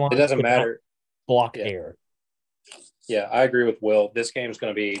offensive Yeah, line it doesn't could not matter. block Yeah. air. Yeah, I agree with Will. This game is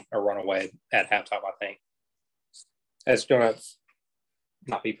going to be a runaway at halftime, I think. It's going to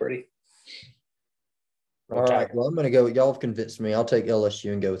not be pretty. All right. Well, I'm going to go. Y'all have convinced me. I'll take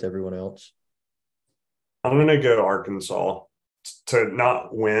LSU and go with everyone else. I'm going to go Arkansas to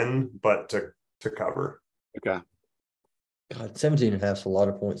not win, but to cover. Okay. God, 17.5 is a lot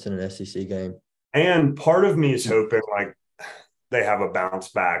of points in an SEC game. And part of me is hoping like they have a bounce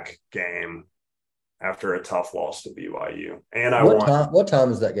back game after a tough loss to BYU. And What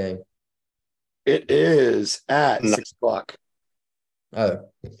time is that game? It is at 6 o'clock. Oh,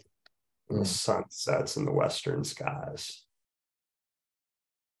 the sun sets in the western skies.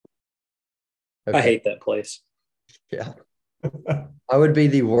 okay. I hate that place. Yeah. I would be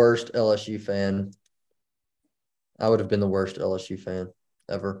the worst LSU fan. I would have been the worst LSU fan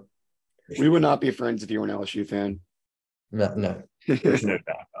ever. We would not be friends if you were an LSU fan. No. There's no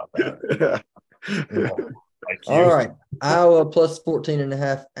doubt about that. No. Like you. All right. Iowa plus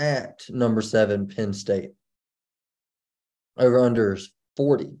 14.5 at number 7, Penn State. Over-under is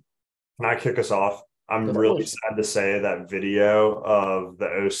 40. Can I kick us off? I'm Of really course. sad to say that video of the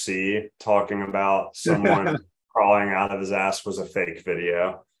OC talking about someone crawling out of his ass was a fake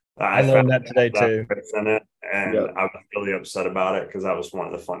video. I learned that today too. In it, and Yep. I was really upset about it because that was one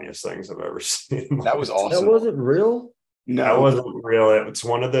of the funniest things I've ever seen. That was That awesome. wasn't real? That No, wasn't real. It's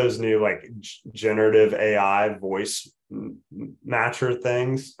one of those new like generative AI voice matcher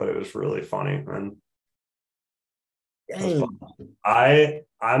things, but it was really funny. And Dang.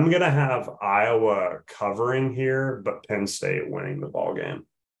 I'm gonna have Iowa covering here, but Penn State winning the ball game.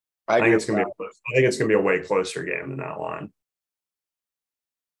 I I think agree. it's gonna be. I think it's gonna be a way closer game than that line.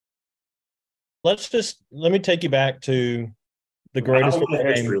 Let me take you back to the greatest I want a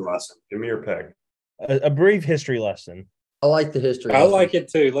football history game. lesson. Give me your pick. A brief history lesson. I like the history. I like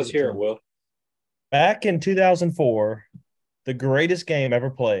it too. Let's hear it, Will. Back in 2004, the greatest game ever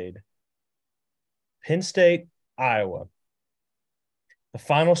played, Penn State, Iowa. The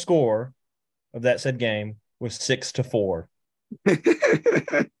final score of that said game was 6-4.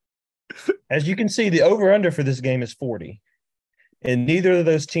 As you can see, the over-under for this game is 40. And neither of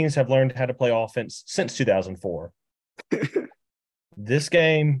those teams have learned how to play offense since 2004. This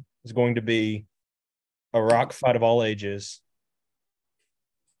game is going to be a rock fight of all ages.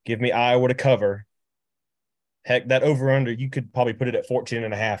 Give me Iowa to cover. Heck, that over-under, you could probably put it at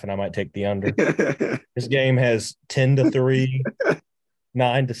 14.5, and I might take the under. This game has 10-3,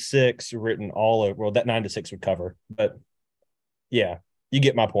 9-6 written all over. Well, that 9-6 would cover. But, yeah, you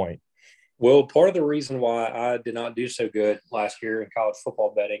get my point. Well, part of the reason why I did not do so good last year in college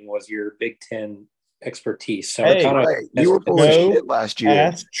football betting was your Big Ten expertise. So Hey, Right. You were full of No, shit last year.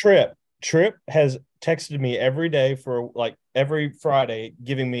 Ask Trip. Trip has texted me every day for like every Friday,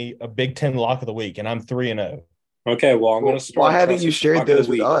 giving me a Big Ten lock of the week, and I'm 3-0. Okay, well, I'm going to start. Why haven't you shared lock of the those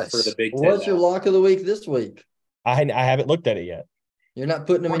with week us? for the Big Ten? What's your now. lock of the week this week? I haven't looked at it yet. You're not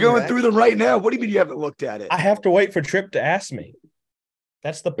putting them We're in your going through them right now. What do you mean you haven't looked at it? I have to wait for Trip to ask me.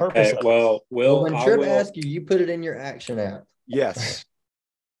 That's the purpose. Okay, of it. well, Well, Will, when I Trip will. asks you, you put it in your action app. Yes.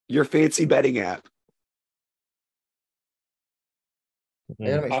 Your fancy betting app. I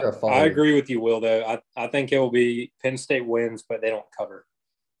gotta make sure I follow. I you. agree with you, Will. Though I think it will be Penn State wins, but they don't cover.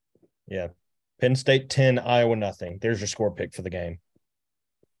 Yeah. Penn State 10, Iowa nothing. There's your score pick for the game.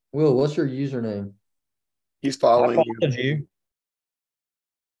 Will, what's your username? He's I following you. followed you.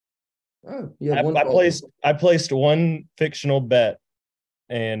 Oh, you have one. I follower. placed one fictional bet,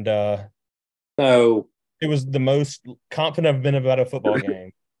 and No, it was the most confident I've been about a football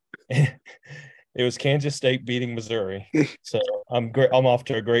game. It was Kansas State beating Missouri. So I'm off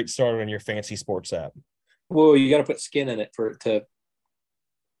to a great start on your fancy sports app. well, you got to put skin in it for it to.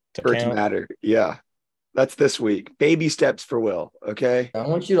 For it to count. matter. Yeah. That's this week. Baby steps for Will. Okay. I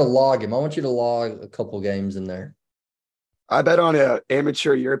want you to log him. I want you to log a couple games in there. I bet on an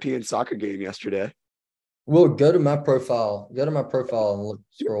amateur European soccer game yesterday. Will, go to my profile. Go to my profile and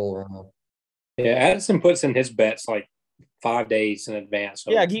scroll around. Yeah, Addison puts in his bets like 5 days in advance.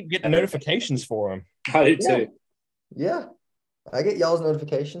 So Yeah, I keep getting notifications for him. I do too. Yeah, I get y'all's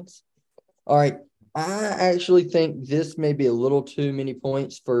notifications. All right, I actually think this may be a little too many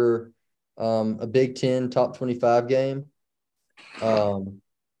points for a Big Ten top 25 game. I'm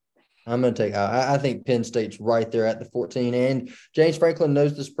going to take. I think Penn State's right there at the 14, and James Franklin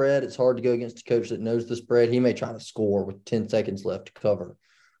knows the spread. It's hard to go against a coach that knows the spread. He may try to score with 10 seconds left to cover.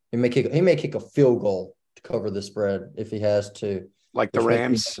 He may kick a field goal to cover the spread if he has to. Like the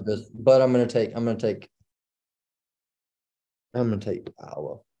Rams. But I'm going to take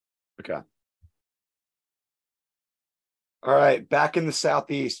Iowa. Okay. All right, back in the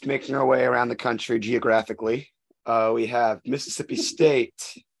Southeast, making our way around the country geographically, we have Mississippi State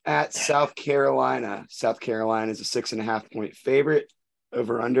at South Carolina. South Carolina is a 6.5-point favorite.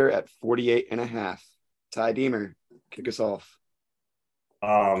 Over under at 48.5. Ty Deemer, kick us off.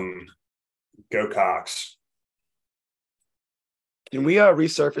 Go Cox. Can we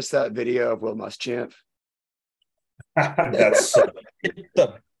resurface that video of Will Muschamp? That's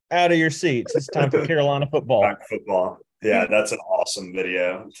out of your seats. It's time for Carolina football. Football. Yeah, that's an awesome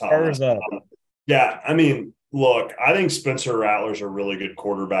video. Spurs up. Yeah, I mean, look, I think Spencer Rattler's a really good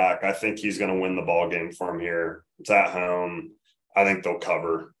quarterback. I think he's going to win the ball game for him here. It's at home. I think they'll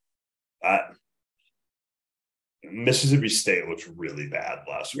cover. Mississippi State looks really bad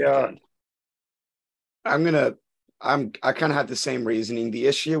last weekend. I kind of have the same reasoning. The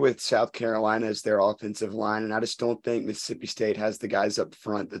issue with South Carolina is their offensive line, and I just don't think Mississippi State has the guys up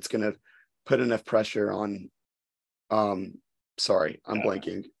front that's going to put enough pressure on.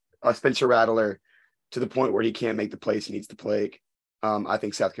 Blanking. Spencer Rattler to the point where he can't make the plays he needs to play. I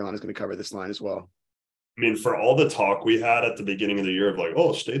think South Carolina is going to cover this line as well. I mean, for all the talk we had at the beginning of the year of like,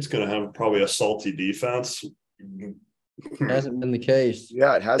 oh, State's going to have probably a salty defense. Hasn't been the case.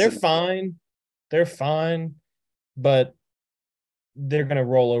 Yeah, it hasn't. They're fine, but they're going to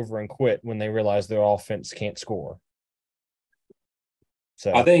roll over and quit when they realize their offense can't score.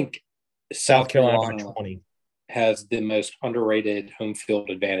 So I think South Carolina 20 has the most underrated home field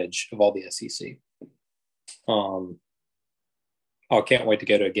advantage of all the SEC. I can't wait to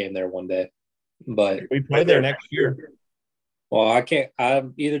go to a game there one day. But we play there next year. Well, I can't.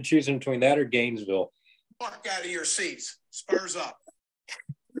 I'm either choosing between that or Gainesville. Fuck out of your seats. Spurs up.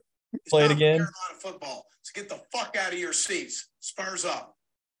 Play it again. Carolina football. So get the fuck out of your seats. Spurs up.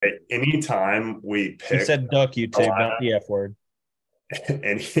 Anytime we pick. He said duck YouTube, not the F word.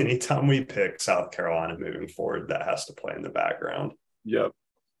 And anytime we pick South Carolina moving forward, that has to play in the background. Yep.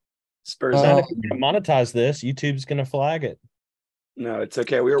 Spurs. If you're going to monetize this, YouTube's going to flag it. No, it's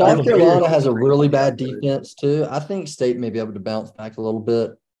okay. South Carolina has a really bad defense too. I think State may be able to bounce back a little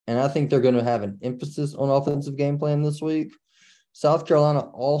bit, and I think they're going to have an emphasis on offensive game plan this week. South Carolina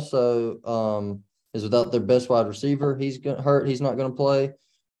also is without their best wide receiver. He's hurt. He's not going to play.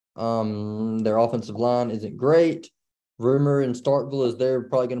 Their offensive line isn't great. Rumor in Starkville is they're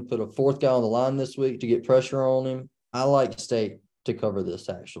probably going to put a fourth guy on the line this week to get pressure on him. I like State to cover this,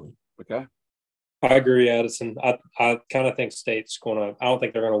 actually. Okay. I agree, Addison. I kind of think State's going to – I don't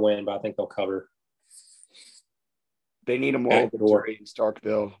think they're going to win, but I think they'll cover. They need a moral victory in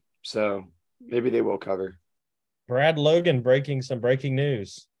Starkville, so maybe they will cover. Brad Logan breaking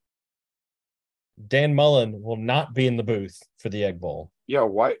news. Dan Mullen will not be in the booth for the Egg Bowl. Yeah,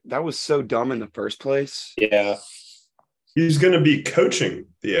 why? That was so dumb in the first place. Yeah. He's going to be coaching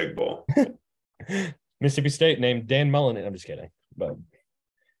the Egg Bowl. Mississippi State named Dan Mullen. I'm just kidding. But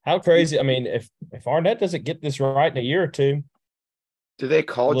how crazy. I mean, if Arnett doesn't get this right in a year or two. Do they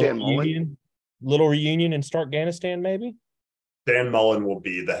call Dan Mullen? Little reunion in Starkganistan, maybe? Dan Mullen will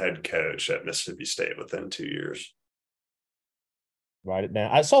be the head coach at Mississippi State within 2 years. Write it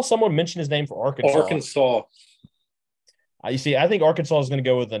down. I saw someone mention his name for Arkansas. You see, I think Arkansas is going to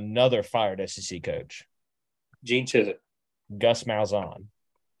go with another fired SEC coach. Gene Chizik. Gus Malzahn.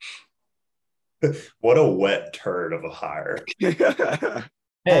 What a wet turd of a hire. I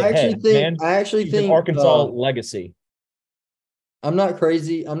actually think Arkansas legacy. I'm not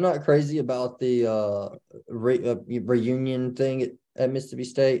crazy about the reunion thing at Mississippi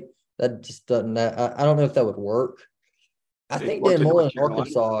State. That just doesn't. I don't know if that would work. I think Dan Mullen in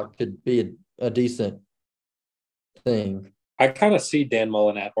Arkansas could be a decent thing. I kind of see Dan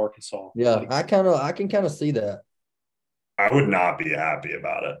Mullen at Arkansas. Yeah, I can kind of see that. I would not be happy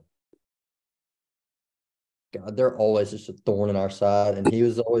about it. God, they're always just a thorn in our side, and he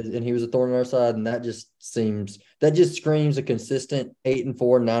was a thorn in our side, and that just screams a consistent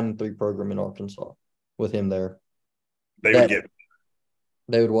 8-4, 9-3 program in Arkansas with him there. They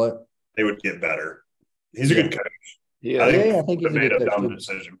would what? They would get better. He's a good coach. Yeah, I think he's made a dumb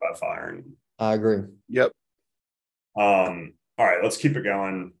decision by firing him. I agree. Yep. All right, let's keep it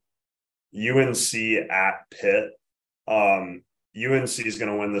going. UNC at Pitt. UNC is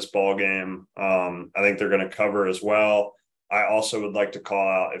going to win this ball game. I think they're going to cover as well. I also would like to call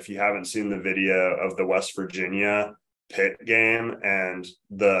out, if you haven't seen the video of the West Virginia Pitt game and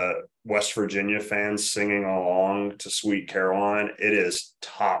the West Virginia fans singing along to Sweet Caroline, it is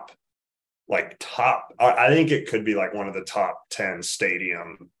top. I think it could be like one of the top 10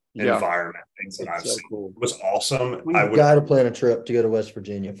 stadium environment things that I've seen. Cool. It was awesome. We've got to plan a trip to go to West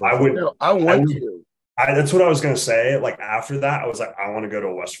Virginia. I want to. That's what I was going to say. Like after that, I was like, I want to go to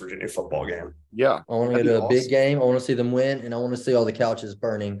a West Virginia football game. Yeah. I want to go to a big game. I want to see them win, and I want to see all the couches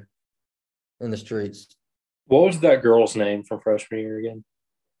burning in the streets. What was that girl's name from freshman year again?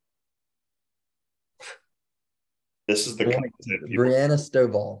 This is the Brianna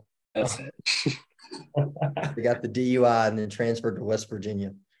Stovall. That's it. They got the DUI and then transferred to West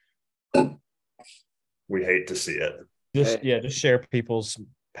Virginia. We hate to see it. Just share people's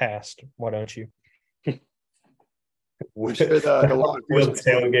past. Why don't you? We should, the law enforcement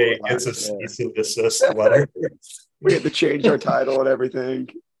tailgate gets a cease and desist letter. We had to change our title and everything.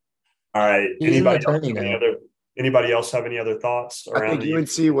 All right. Anybody else have any other thoughts around? I think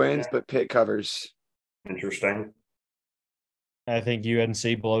UNC wins, but Pitt covers. Interesting. I think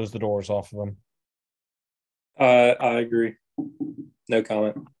UNC blows the doors off of them. I agree. No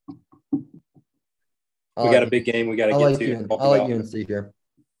comment. We got a big game we got to get to. I like UNC here.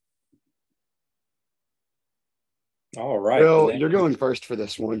 All right. Well, you're going first for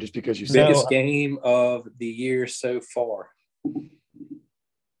this one just because you said biggest game of the year so far.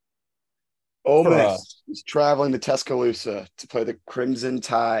 Ole Miss is traveling to Tuscaloosa to play the Crimson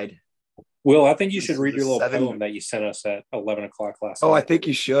Tide. Will, I think you should read your little poem that you sent us at 11 o'clock last night. Oh, I think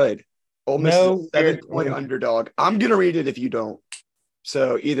you should. Ole Miss is a 7-point underdog. I'm going to read it if you don't.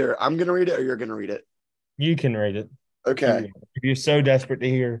 So either I'm going to read it or you're going to read it. You can read it. Okay. If you're so desperate to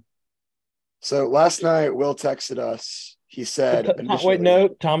hear. So last night, Will texted us. He said, wait, no,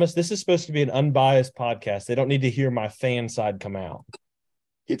 Thomas, this is supposed to be an unbiased podcast. They don't need to hear my fan side come out.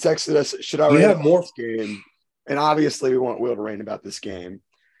 He texted us, should I read more game? And obviously we want Will to reign about this game.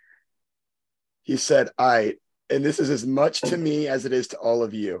 He said, and this is as much to me as it is to all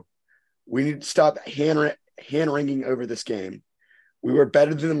of you. We need to stop hand-wringing over this game. We were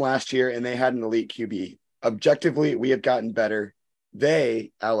better than them last year, and they had an elite QB. Objectively, we have gotten better.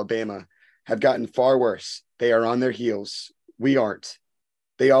 They, Alabama, have gotten far worse. They are on their heels. We aren't.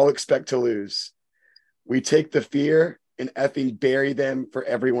 They all expect to lose. We take the fear and effing bury them for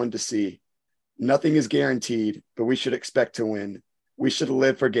everyone to see. Nothing is guaranteed, but we should expect to win. We should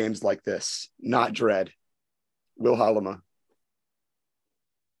live for games like this, not dread. Will Hollema.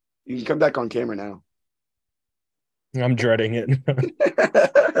 You can come back on camera now. I'm dreading it.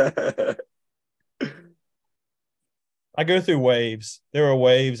 I go through waves. There are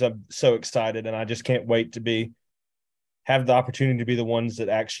waves. I'm so excited, and I just can't wait to have the opportunity to be the ones that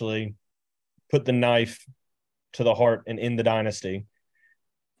actually put the knife to the heart and end the dynasty.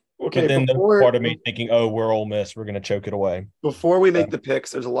 Okay, but then the part of me thinking, oh, we're Ole Miss, we're going to choke it away. Before we make the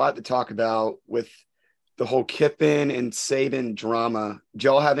picks, there's a lot to talk about with the whole Kiffin and Saban drama. Do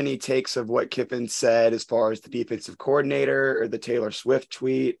y'all have any takes of what Kiffin said as far as the defensive coordinator or the Taylor Swift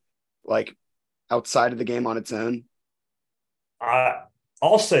tweet, like outside of the game on its own?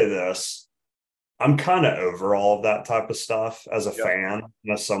 I'll say this. I'm kind of over all of that type of stuff as a fan,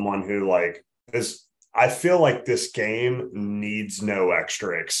 and as someone who I feel like this game needs no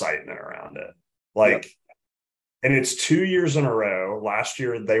extra excitement around it. And it's 2 years in a row. Last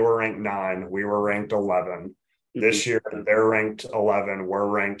year, they were ranked 9. We were ranked 11. Mm-hmm. This year, they're ranked 11. We're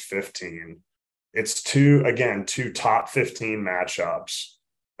ranked 15. It's two top 15 matchups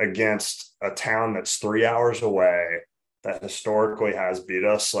against a town that's 3 hours away that historically has beat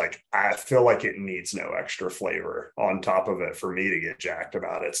us. I feel like it needs no extra flavor on top of it for me to get jacked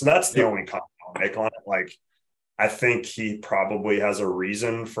about it. So that's the only comment I'll make on it. I think he probably has a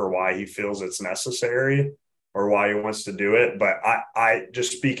reason for why he feels it's necessary or why he wants to do it. But I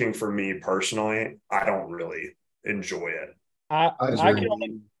just speaking for me personally, I don't really enjoy it.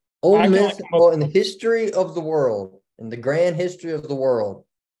 Ole Miss, in the history of the world, in the grand history of the world,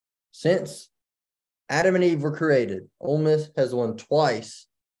 since Adam and Eve were created, Ole Miss has won twice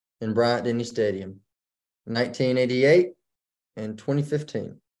in Bryant-Denny Stadium, 1988 and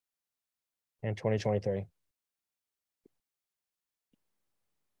 2015. And 2023.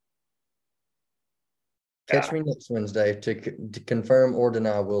 Catch me next Wednesday to confirm or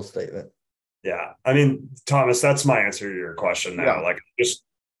deny Will's statement. Yeah. I mean, Thomas, that's my answer to your question now.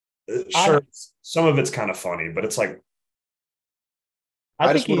 Sure, some of it's kind of funny, but it's I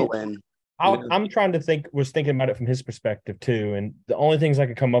just want to win. I'm trying to was thinking about it from his perspective too. And the only things I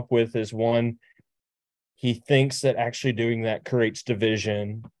could come up with is one, he thinks that actually doing that creates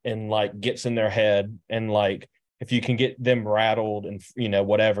division and like gets in their head, and like if you can get them rattled and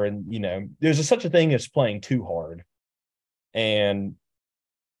whatever, and there's such a thing as playing too hard, and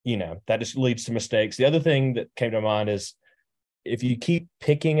that just leads to mistakes. The other thing that came to mind is if you keep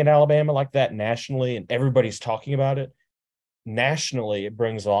picking at Alabama like that nationally and everybody's talking about it nationally, it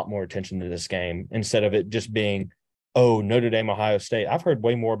brings a lot more attention to this game instead of it just being, oh, Notre Dame, Ohio State. I've heard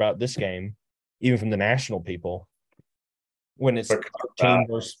way more about this game, even from the national people, when it's 13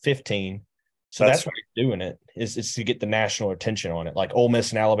 versus 15. So that's why he's doing it, is to get the national attention on it. Like Ole Miss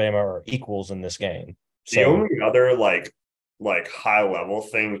and Alabama are equals in this game. The only other like high level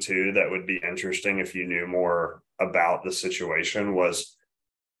thing too that would be interesting if you knew more about the situation was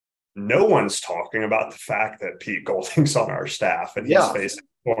no one's talking about the fact that Pete Golding's on our staff and he's facing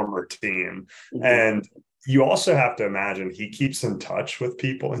a former team. Mm-hmm. And you also have to imagine he keeps in touch with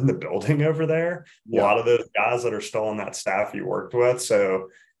people in the building over there. Yeah. A lot of those guys that are still on that staff he worked with. So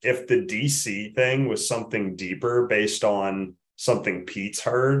if the DC thing was something deeper based on something Pete's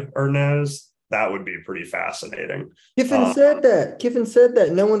heard or knows, that would be pretty fascinating. Kiffin said that. Kiffin said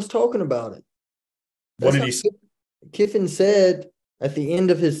that. No one's talking about it. What did he say? Kiffin said at the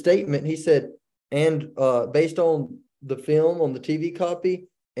end of his statement, he said, and based on the film, on the TV copy,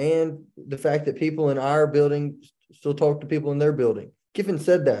 and the fact that people in our building still talk to people in their building. Kiffin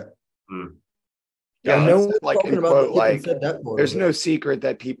said that. Hmm. Yeah, no one's talking about like, there's no secret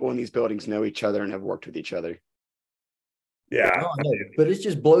that people in these buildings know each other and have worked with each other. Yeah. No, but it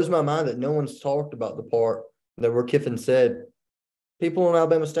just blows my mind that no one's talked about the part that where Kiffin said, people on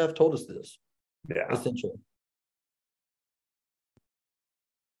Alabama staff told us this. Yeah. Essentially.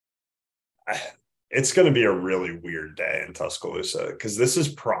 It's going to be a really weird day in Tuscaloosa because this is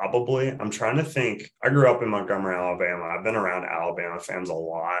probably, I'm trying to think, I grew up in Montgomery, Alabama. I've been around Alabama fans a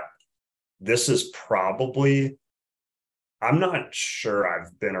lot. This is probably, I'm not sure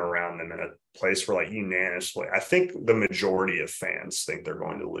I've been around them in a place where like unanimously, I think the majority of fans think they're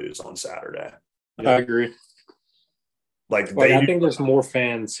going to lose on Saturday. I agree. Like I think there's more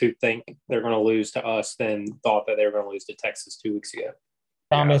fans who think they're going to lose to us than thought that they were going to lose to Texas 2 weeks ago.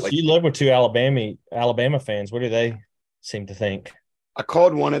 Thomas, you live with two Alabama fans. What do they seem to think? I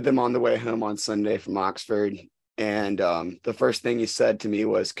called one of them on the way home on Sunday from Oxford, and the first thing he said to me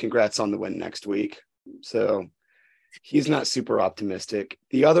was, "Congrats on the win next week." So he's not super optimistic.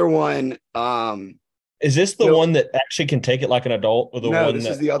 The other one, is this the one that actually can take it like an adult, or the one this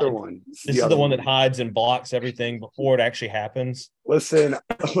is the other one. This is the one that hides and blocks everything before it actually happens. Listen,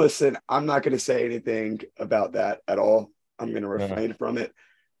 I'm not going to say anything about that at all. I'm going to refrain from it.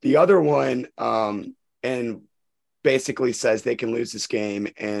 The other one, and basically says they can lose this game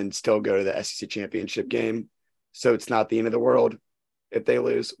and still go to the SEC championship game. So it's not the end of the world if they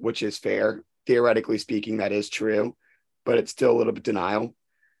lose, which is fair. Theoretically speaking, that is true, but it's still a little bit denial.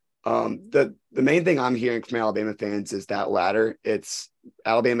 The main thing I'm hearing from Alabama fans is that latter. It's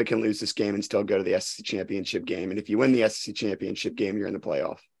Alabama can lose this game and still go to the SEC championship game. And if you win the SEC championship game, you're in the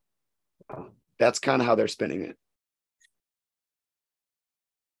playoff. That's kind of how they're spinning it.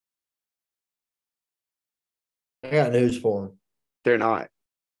 I got news for them. They're not.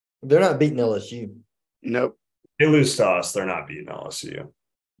 They're not beating LSU. Nope. They lose to us. They're not beating LSU.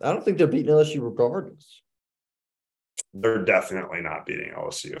 I don't think they're beating LSU regardless. They're definitely not beating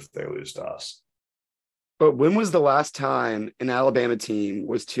LSU if they lose to us. But when was the last time an Alabama team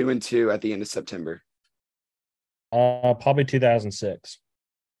was 2-2 at the end of September? Probably 2006.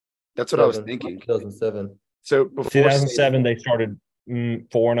 That's what I was thinking. 2007. So before 2007, they started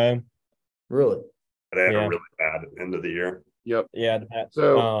 4-0. Really? They had a really bad end of the year. Yep. Yeah.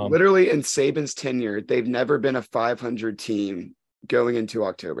 So literally in Saban's tenure, they've never been a 500 team going into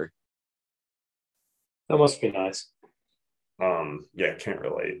October. That must be nice. Yeah, can't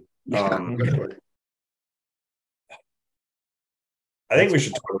relate. Yeah. I think we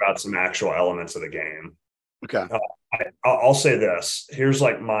should talk about some actual elements of the game. Okay. I'll say this. Here's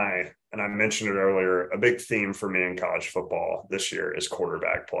like and I mentioned it earlier, a big theme for me in college football this year is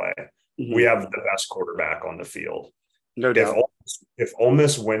quarterback play. Mm-hmm. We have the best quarterback on the field. No doubt. If Ole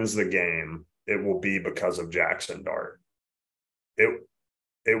Miss wins the game, it will be because of Jackson Dart.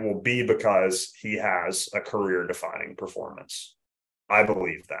 It will be because he has a career-defining performance. I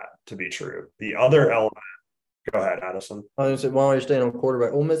believe that to be true. The other element, go ahead, Addison. I was going to say, why don't you stay on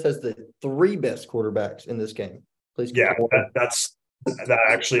quarterback? Ole Miss has the 3 best quarterbacks in this game. Please. Yeah, that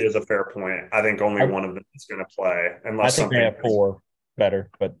actually is a fair point. I think only one of them is going to play. I think they have 4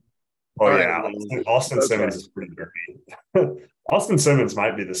 better, but Oh, All yeah. right. Austin Simmons Okay. is pretty dirty. Austin Simmons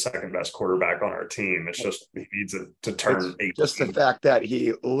might be the second best quarterback on our team. It's just he needs it to turn It's 18. just the fact that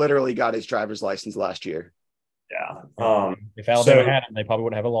he literally got his driver's license last year. Yeah. If Alabama had him, they probably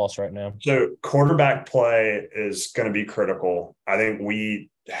wouldn't have a loss right now. So quarterback play is going to be critical. I think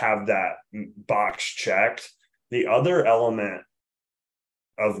we have that box checked. The other element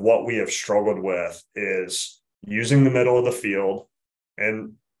of what we have struggled with is using the middle of the field.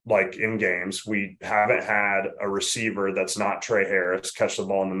 And like in games, we haven't had a receiver that's not Trey Harris catch the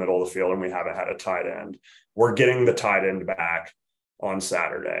ball in the middle of the field, and we haven't had a tight end. We're getting the tight end back on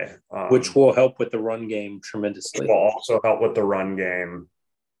Saturday, which will help with the run game tremendously. Will also help with the run game.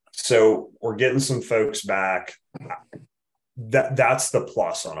 So we're getting some folks back. That's the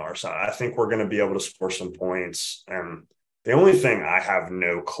plus on our side. I think we're going to be able to score some points. And the only thing I have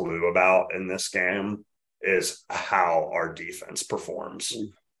no clue about in this game is how our defense performs.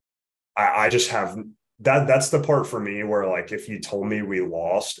 I just have that's the part for me where, like, if you told me we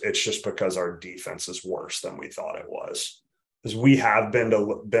lost, it's just because our defense is worse than we thought it was. Because we have been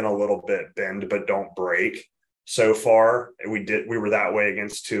a little bit bend but don't break so far. We were that way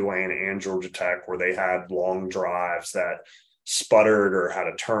against Tulane and Georgia Tech, where they had long drives that sputtered or had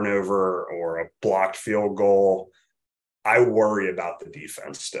a turnover or a blocked field goal. I worry about the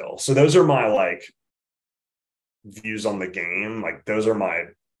defense still. So those are my views on the game. Like, those are my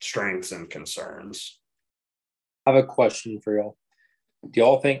strengths and concerns. I have a question for y'all. Do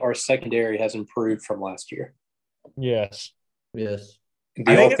y'all think our secondary has improved from last year? Yes. Yes.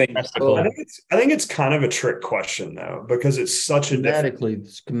 Do y'all think? I think it's kind of a trick question, though, because it's such schematically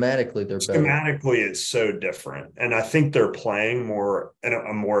they're better. Schematically, it's so different, and I think they're playing more in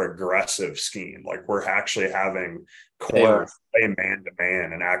a more aggressive scheme. Like, we're actually having corners play man to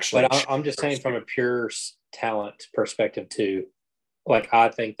man, and actually. But I'm just saying, from a pure talent perspective, too. Like, I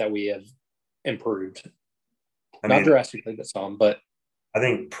think that we have improved. Not drastically, but some. But I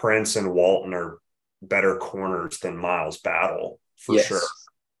think Prince and Walton are better corners than Miles Battle for sure.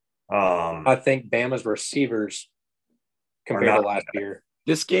 I think Bama's receivers compared to last year.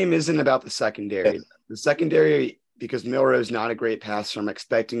 This game isn't about the secondary. The secondary, because Milrow's not a great passer, I'm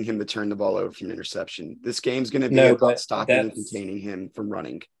expecting him to turn the ball over from interception. This game's going to be about stopping and containing him from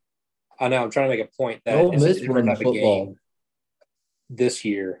running. I know. I'm trying to make a point that it's a different type of game this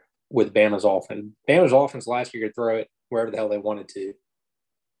year with Bama's offense. Bama's offense last year could throw it wherever the hell they wanted to.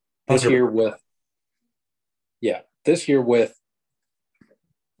 This year with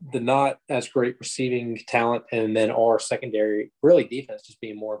the not as great receiving talent, and then our secondary, really defense just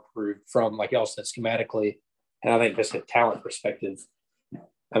being more improved from, like y'all said, schematically, and I think just a talent perspective.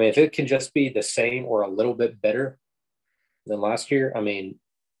 I mean, if it can just be the same or a little bit better than last year, I mean,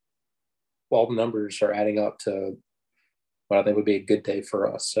 all the numbers are adding up to what I think would be a good day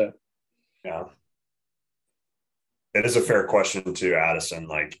for us. So, yeah, it is a fair question too, Addison.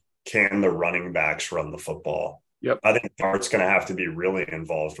 Like, can the running backs run the football? Yep. I think Dart's going to have to be really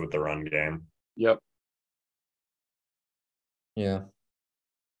involved with the run game. Yep. Yeah.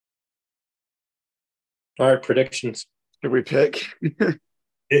 All right, predictions. Did we pick?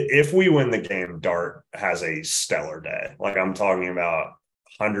 If we win the game, Dart has a stellar day. Like, I'm talking about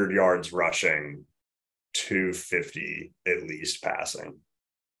 100 yards rushing, 250 at least passing.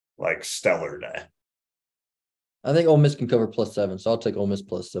 Like, stellar day. I think Ole Miss can cover +7, so I'll take Ole Miss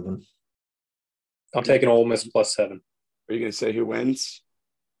 +7. I'm taking Ole Miss +7. Are you going to say who wins?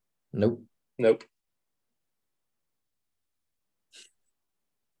 Nope.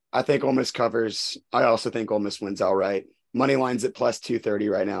 I think Ole Miss covers. I also think Ole Miss wins outright. Money line's at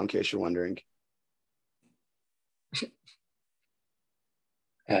 +230 right now, in case you're wondering.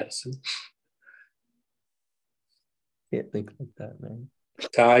 Addison. Can't think like that, man.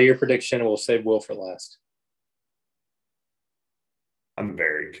 Ty, your prediction, we'll save Will for last. I'm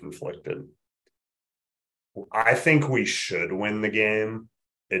very conflicted. I think we should win the game.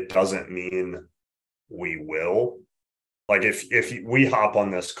 It doesn't mean we will. Like, if we hop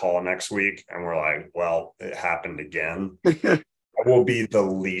on this call next week and we're like, well, it happened again, I will be the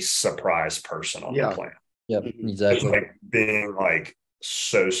least surprised person on the planet. Yep, exactly. Just like being like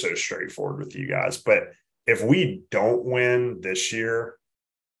so straightforward with you guys. But if we don't win this year,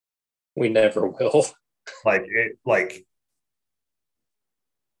 we never will.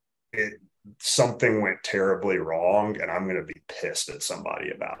 Something went terribly wrong, and I'm going to be pissed at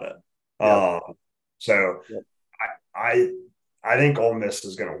somebody about it. I think Ole Miss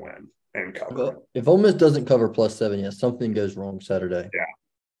is going to win and cover. Well, if Ole Miss doesn't cover +7, yes, something goes wrong Saturday.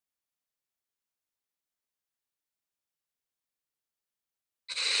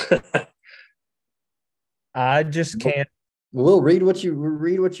 I just can't Will, read what you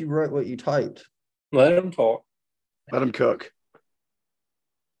wrote, what you typed. Let him talk. Let him cook.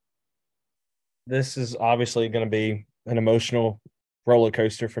 This is obviously going to be an emotional roller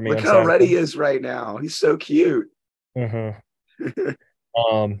coaster for me. Look on how Saturday. red he is right now. He's so cute. Good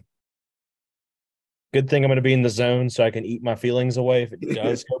thing I'm going to be in the zone so I can eat my feelings away if it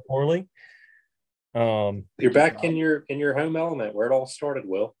does go poorly. You're back in your home element where it all started,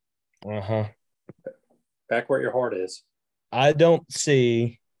 Will. Back where your heart is. I don't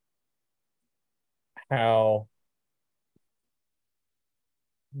see how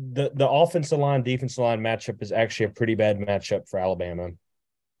the offensive line, defensive line matchup is actually a pretty bad matchup for Alabama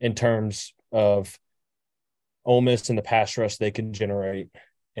in terms of Ole Miss and the pass rush they can generate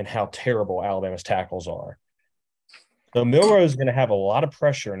and how terrible Alabama's tackles are. So Milroe is going to have a lot of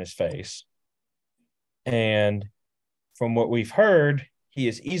pressure in his face. And from what we've heard, he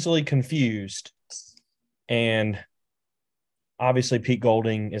is easily confused. And obviously Pete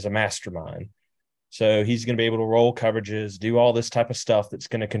Golding is a mastermind. So he's going to be able to roll coverages, do all this type of stuff that's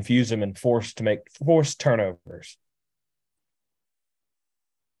going to confuse him and force turnovers.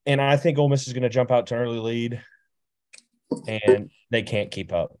 And I think Ole Miss is going to jump out to an early lead, and they can't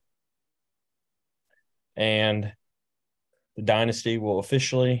keep up. And the dynasty will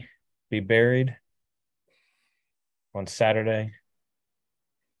officially be buried on Saturday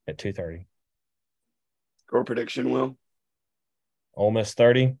at 2:30. Score prediction, Will? Ole Miss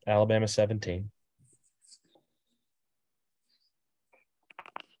 30, Alabama 17.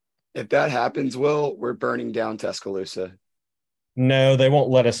 If that happens, Will, we're burning down Tuscaloosa. No, they won't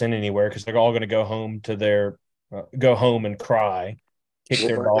let us in anywhere because they're all going to go home and cry, kick We'll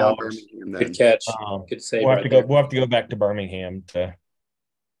their burn down dogs. Birmingham then. Good catch. Good save We'll have right to there. go. We'll have to go back to Birmingham to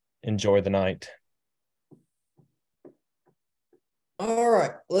enjoy the night. All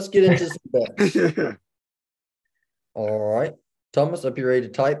right, let's get into some bets. All right, Thomas, hope you're ready to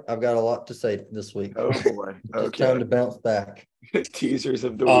type. I've got a lot to say this week. Oh boy. It's time to bounce back. Teasers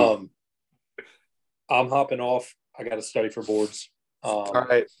of the week. I'm hopping off. I got to study for boards. All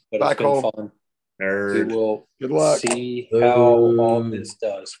right. But Bye, it's been Cole. fun. Nerd. We will Good luck. see how all this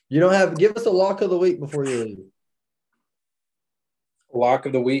does. You don't have give us a lock of the week before you leave. Lock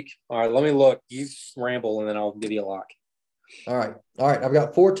of the week. All right, let me look. You ramble and then I'll give you a lock. All right. I've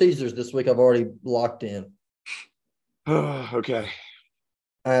got 4 teasers this week. I've already locked in. Okay.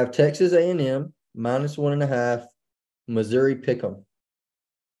 I have Texas A&M -1.5, Missouri Pick'em.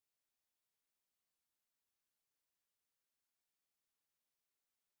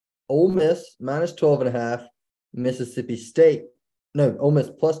 Ole Miss -12.5, Mississippi State. No, Ole Miss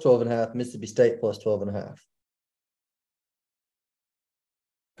 +12.5, Mississippi State +12.5.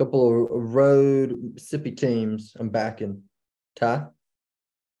 Couple of road Mississippi teams I'm backing. Ty?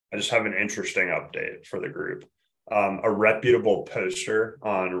 I just have an interesting update for the group. A reputable poster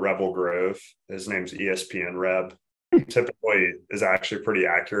on Rebel Grove, his name's ESPN Reb, typically is actually pretty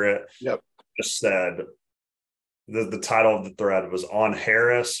accurate. Yep. Just said the title of the thread was on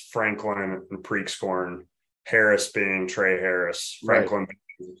Harris, Franklin, and Preekscorn. Harris being Trey Harris, Franklin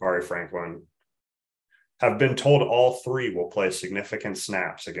being Zachary Franklin. Have been told all 3 will play significant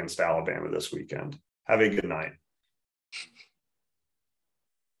snaps against Alabama this weekend. Have a good night.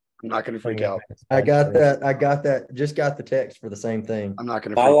 I'm not going to freak out. I got that. Just got the text for the same thing. I'm not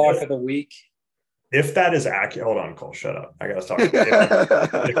going to My freak lock out. of the week. If that is accurate, hold on, Cole, shut up. I got to talk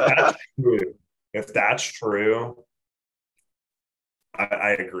about it. If that's true,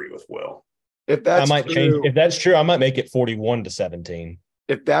 I agree with Will. If that's change. If that's true, I might make it 41-17.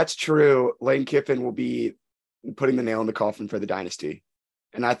 If that's true, Lane Kiffin will be putting the nail in the coffin for the dynasty.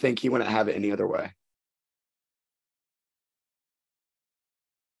 And I think he wouldn't have it any other way.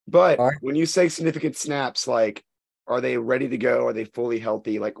 But when you say significant snaps, like, are they ready to go? Are they fully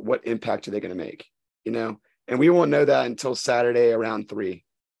healthy? Like, what impact are they going to make? You know? And we won't know that until Saturday around 3.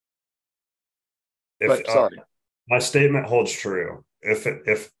 But sorry. My statement holds true. If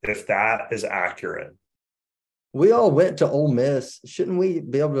that is accurate. We all went to Ole Miss. Shouldn't we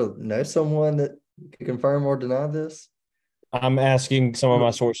be able to know someone that can confirm or deny this? I'm asking some of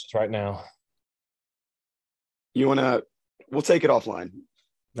my sources right now. You want to – we'll take it offline.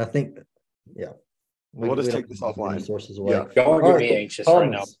 I think, yeah. We'll just take this offline. Sources away. Yeah. Don't get me anxious right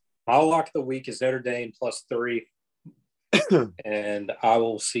now. My lock of the week is Notre Dame +3. And I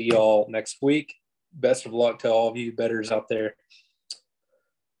will see y'all next week. Best of luck to all of you bettors out there.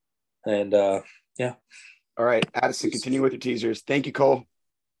 And, yeah. All right, Addison, continue with your teasers. Thank you, Cole.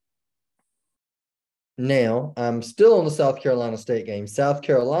 Now, I'm still on the South Carolina State game. South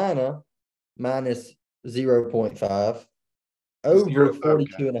Carolina -0.5, over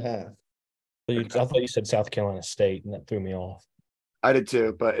 42.5. I thought you said South Carolina State, and that threw me off. I did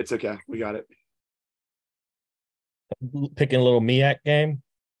too, but it's okay. We got it. Picking a little MEAC game.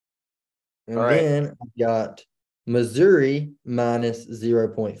 And All right. then I've got Missouri minus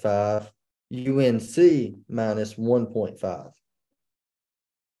 0.5, UNC minus 1.5.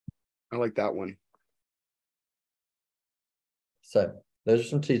 I like that one. So those are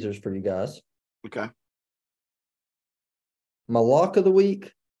some teasers for you guys. Okay. My lock of the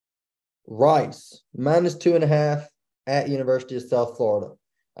week, Rice minus 2.5 at University of South Florida.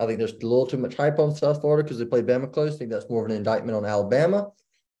 I think there's a little too much hype on South Florida because they played Bama close. I think that's more of an indictment on Alabama.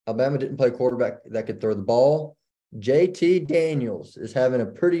 Alabama didn't play quarterback that could throw the ball. JT Daniels is having a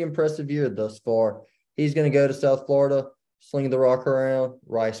pretty impressive year thus far. He's going to go to South Florida, slinging the rock around.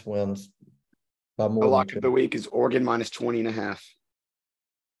 Rice wins by more The than lock 2. of the week is Oregon minus 20.5.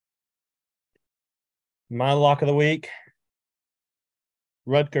 My lock of the week,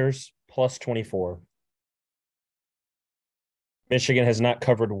 Rutgers plus 24. Michigan has not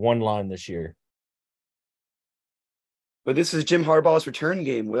covered one line this year. But this is Jim Harbaugh's return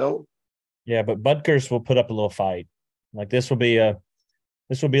game, Will. Yeah, but Rutgers will put up a little fight. Like this will be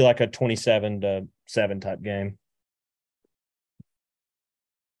like a 27-7 type game.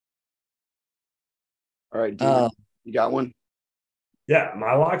 All right, Dean, you got one? Yeah,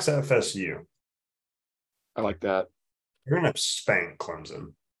 my lock's FSU. I like that. You're going to spank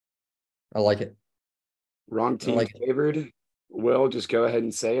Clemson. I like it. Wrong team like it. favored. Will, just go ahead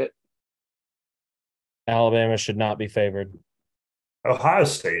and say it. Alabama should not be favored. Ohio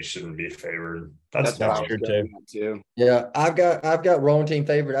State shouldn't be favored. That's what I dumb. was true, going at, too. Yeah, I've got wrong team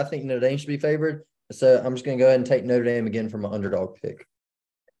favored. I think Notre Dame should be favored. So I'm just going to go ahead and take Notre Dame again for my underdog pick.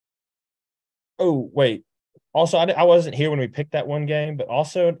 Oh, wait. Also, I wasn't here when we picked that one game, but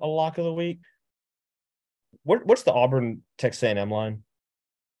also a lock of the week. What's the Auburn Texas A&M line?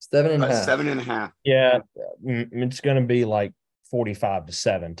 7.5. 7.5. Yeah, it's going to be like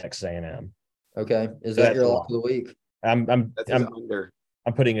 45-7 Texas A&M. Okay, is that That's your a lock lot. of the week? That's his I'm under.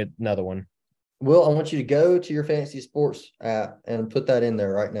 putting another one. Will, I want you to go to your fantasy sports app and put that in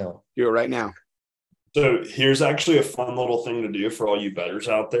there right now. Do it right now. So here's actually a fun little thing to do for all you bettors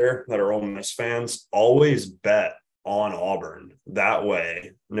out there that are Ole Miss fans. Always bet on Auburn. That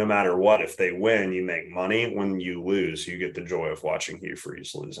way, no matter what, if they win, you make money. When you lose, you get the joy of watching Hugh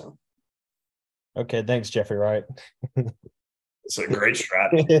Freeze losing. Okay, thanks, Jeffrey Wright. It's a great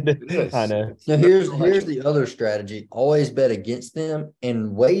strategy. is. I know. Now here's the other strategy. Always bet against them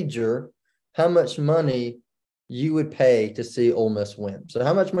and wager how much money you would pay to see Ole Miss win. So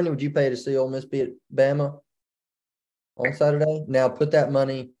how much money would you pay to see Ole Miss beat Bama on Saturday? Now put that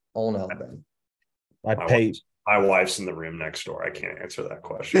money on Alabama. My wife's in the room next door. I can't answer that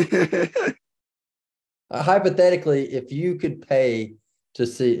question. Hypothetically, if you could pay to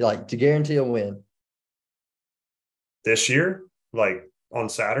see, like, to guarantee a win This year, like on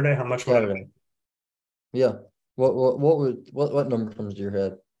Saturday, how much would I Saturday, yeah, what number comes to your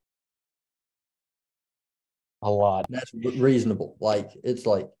head? A lot. That's reasonable. Like, it's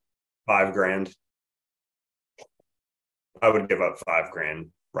like $5,000. I would give up $5,000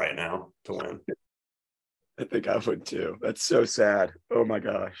 right now to win. I think I would too. That's so sad. Oh my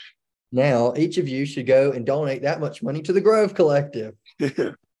gosh. now each of you should go and donate that much money to the Grove Collective.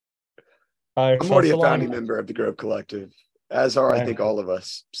 I'm I'm already a founding member of the Grove Collective, as are, I Right. think, all of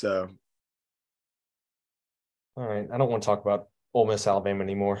us. So, All right. I don't want to talk about Ole Miss, Alabama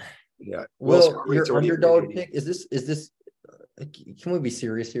anymore. yeah. Well, your Rate's already underdog over 80. pick, is this, can we be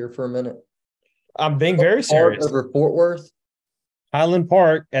serious here for a minute? I'm being very Park serious. over Fort Worth? Highland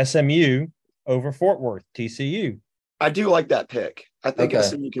Park, SMU over Fort Worth, TCU. I do like that pick. I think Okay.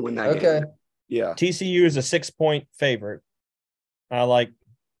 SMU can win that Okay. game. Yeah. TCU is a 6-point favorite. I like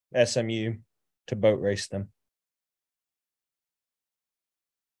SMU to boat race them.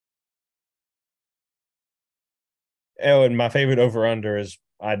 Oh, and my favorite over under is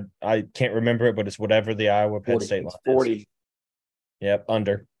I can't remember it, but it's whatever the Iowa Penn 40. State It's line is. 40. Yep,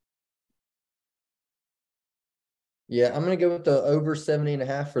 under. Yeah, I'm going to go with the over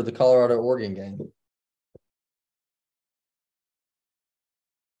 70.5 for the Colorado Oregon game.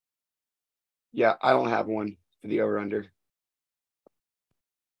 Yeah, I don't have one for the over under.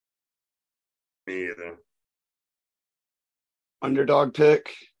 Me either. Underdog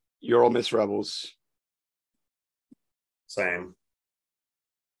pick, your Ole Miss Rebels. Same.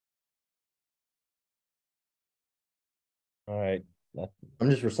 All right. I'm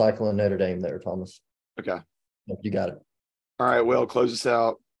just recycling Notre Dame there, Thomas. Okay. You got it. All right, Will, close us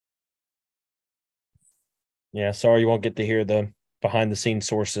out. Yeah, sorry you won't get to hear the behind the scenes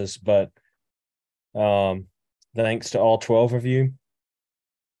sources, but thanks to all 12 of you.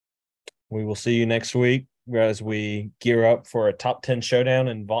 We will see you next week as we gear up for a top 10 showdown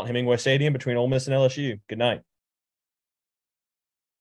in Vaught Hemingway Stadium between Ole Miss and LSU. Good night.